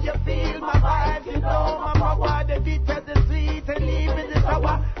hour. You feel my vibes, you know my power. The bitter, the sweet, and even the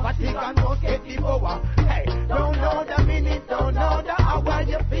sour. But you can most get the power. Hey, don't know the minute, don't know the hour.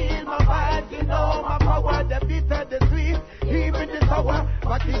 You feel my vibes, you know my power. The bitter, the sweet, even the sour.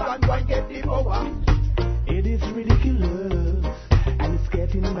 But you can go and get the power. It is ridiculous, and it's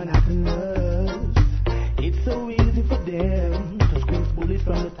getting monotonous. It's so easy for them to squeeze bullets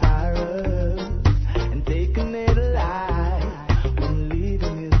from the tires and take another life when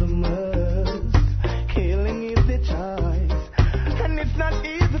living is a must. Killing is the choice, and it's not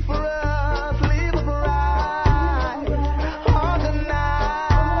easy for us. Live upright,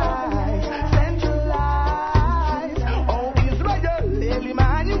 organize, centralize. Oh, Israel,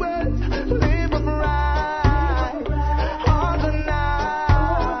 Emmanuel, live upright,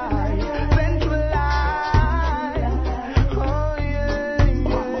 organize, centralize. Oh,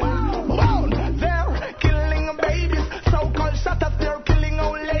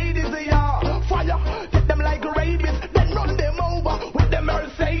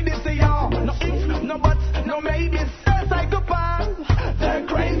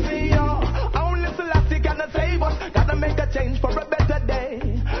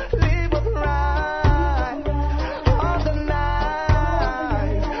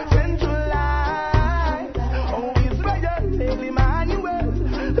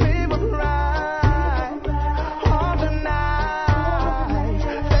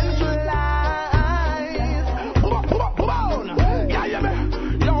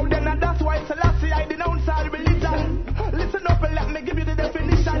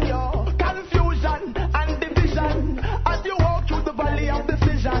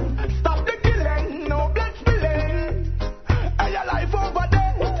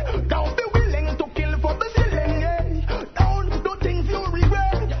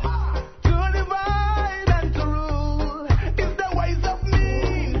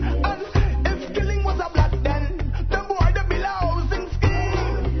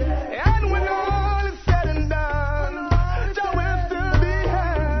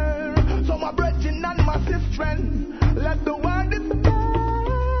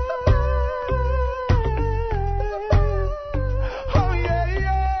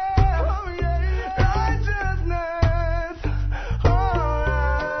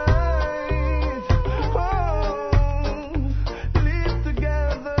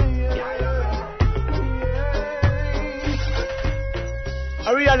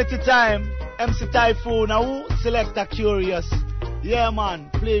 Reality Time, MC Typhoon, who Selector Kurious. Yeah,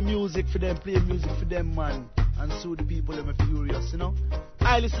 man, play music for them, man. And so the people them are furious, you know.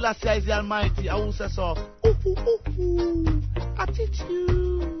 Haile Selassie is the Almighty, who says so?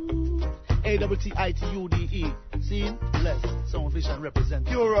 Attitude. AWTITUDE. See? Bless. Sound Vision represent.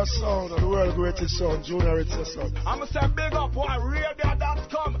 Kurious sound, the world greatest sound, Junior it's a sound. I'ma say big up on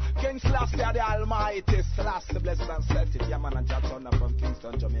radio.com. King Selassie the Almighty. Selassie blessed and set it. Yeah, man, and Jackson from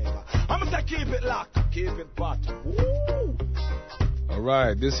Kingston, Jamaica. I'ma say keep it locked, keep it pot. Woo!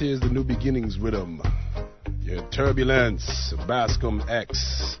 Alright, this here's the New Beginnings rhythm. Your Turbulence, Bascom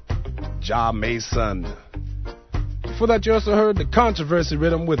X, Ja Mason. Before that, you also heard the Controversy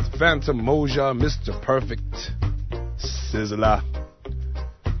rhythm with Phantom Moja, Mr. Perfect, Sizzler.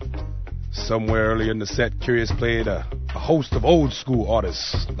 Somewhere earlier in the set, Kurious played a host of old school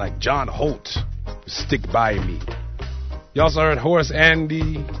artists like John Holt, Stick By Me. You also heard Horace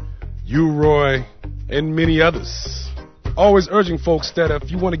Andy, U-Roy, and many others. Always urging folks that if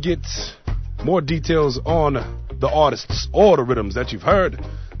you want to get more details on the artists or the rhythms that you've heard,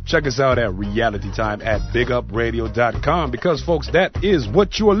 check us out at Reality Time at BigUpRadio.com, because, folks, that is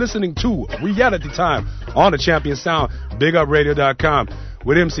what you are listening to. Reality Time on the Champion Sound, BigUpRadio.com,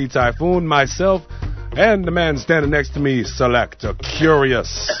 with MC Typhoon, myself, and the man standing next to me, Selector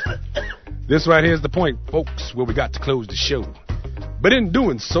Kurious. This right here is the point, folks, where we got to close the show. But in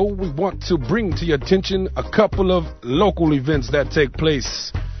doing so, we want to bring to your attention a couple of local events that take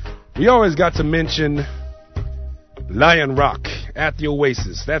place. We always got to mention Lion Rock at the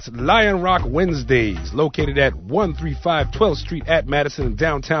Oasis. That's Lion Rock Wednesdays, located at 135 12th Street at Madison in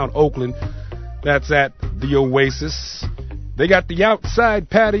downtown Oakland. That's at the Oasis. They got the outside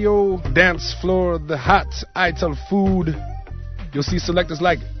patio, dance floor, the hot Ital food. You'll see selectors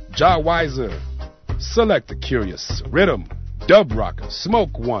like Ja Weiser, Selector Kurious, Rhythm, Dub Rocker,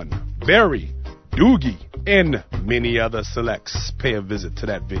 Smoke One, Barry, Doogie, and many other selects. Pay a visit to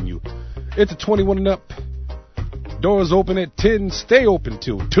that venue. It's a 21 and up. Doors open at 10, stay open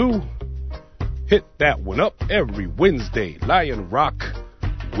till 2. Hit that one up every Wednesday. Lion Rock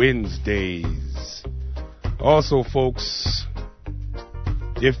Wednesdays. Also, folks,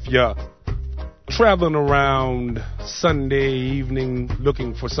 if you're traveling around Sunday evening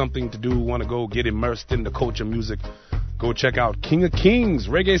looking for something to do, want to go get immersed in the culture music, go check out King of Kings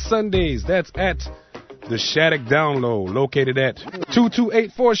Reggae Sundays. That's at the Shattuck Down Low, located at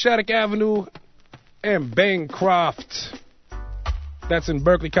 2284 Shattuck Avenue and Bancroft. That's in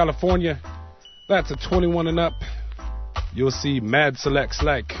Berkeley, California. That's a 21 and up. You'll see mad selects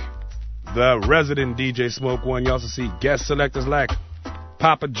like the resident DJ Smoke One. You also see guest selectors like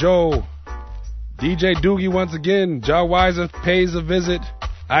Papa Joe, DJ Doogie once again, Ja Weiser pays a visit,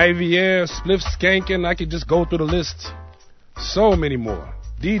 Ivy Air, Spliff Skankin'. I could just go through the list. So many more.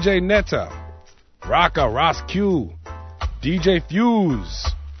 DJ Netta, Rocka, Ross Q, DJ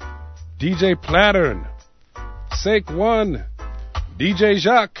Fuse, DJ Plattern, Sake One, DJ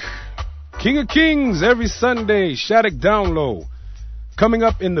Jacques, King of Kings every Sunday, Shattuck Down Low. Coming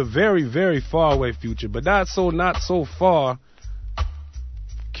up in the very, very far away future, but not so far,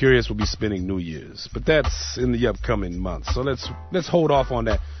 Kurious will be spending New Year's, but that's in the upcoming months. So let's hold off on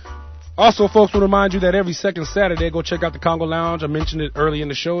that. Also, folks, will remind you that every second Saturday, go check out the Congo Lounge. I mentioned it early in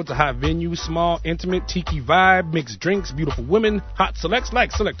the show. It's a hot venue, small, intimate, tiki vibe, mixed drinks, beautiful women, hot selects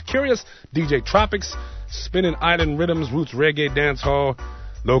like Selector Kurious, DJ Tropics, spinning island rhythms, roots reggae, dancehall,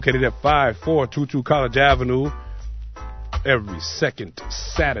 located at 5422 College Avenue, every second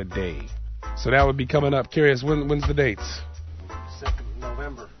Saturday. So that would be coming up. Kurious, when's the dates? 2nd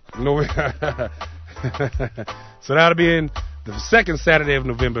November. So that'll be in the second Saturday of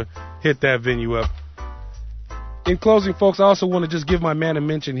November. Hit that venue up. In closing, folks, I also want to just give my man a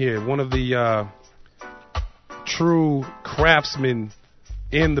mention here. One of the true craftsmen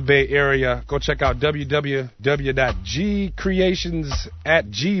in the Bay Area. Go check out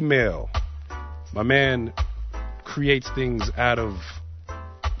www.gcreations@gmail. My man creates things out of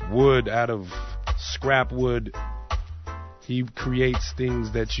wood, out of scrap wood. He creates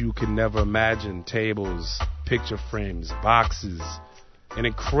things that you can never imagine. Tables, picture frames, boxes. An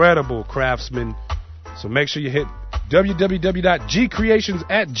incredible craftsman. So make sure you hit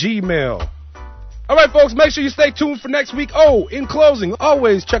www.gcreations@gmail. All right, folks, make sure you stay tuned for next week. Oh, in closing,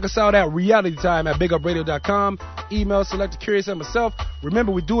 always check us out at Reality Time at BigUpRadio.com. Email Selector Kurious and myself.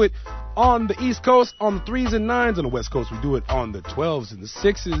 Remember, we do it on the East Coast on the 3s and 9s. On the West Coast, we do it on the 12s and the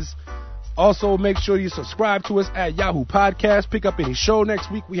 6s. Also, make sure you subscribe to us at Yahoo Podcast. Pick up any show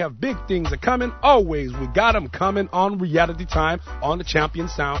next week. We have big things are coming. Always, we got them coming on Reality Time on the Champion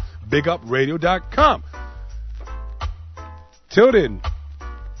Sound, BigUpRadio.com. Till then,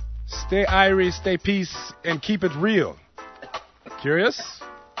 Stay Irish, stay peace, and keep it real. Curious?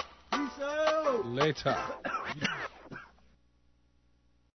 Later.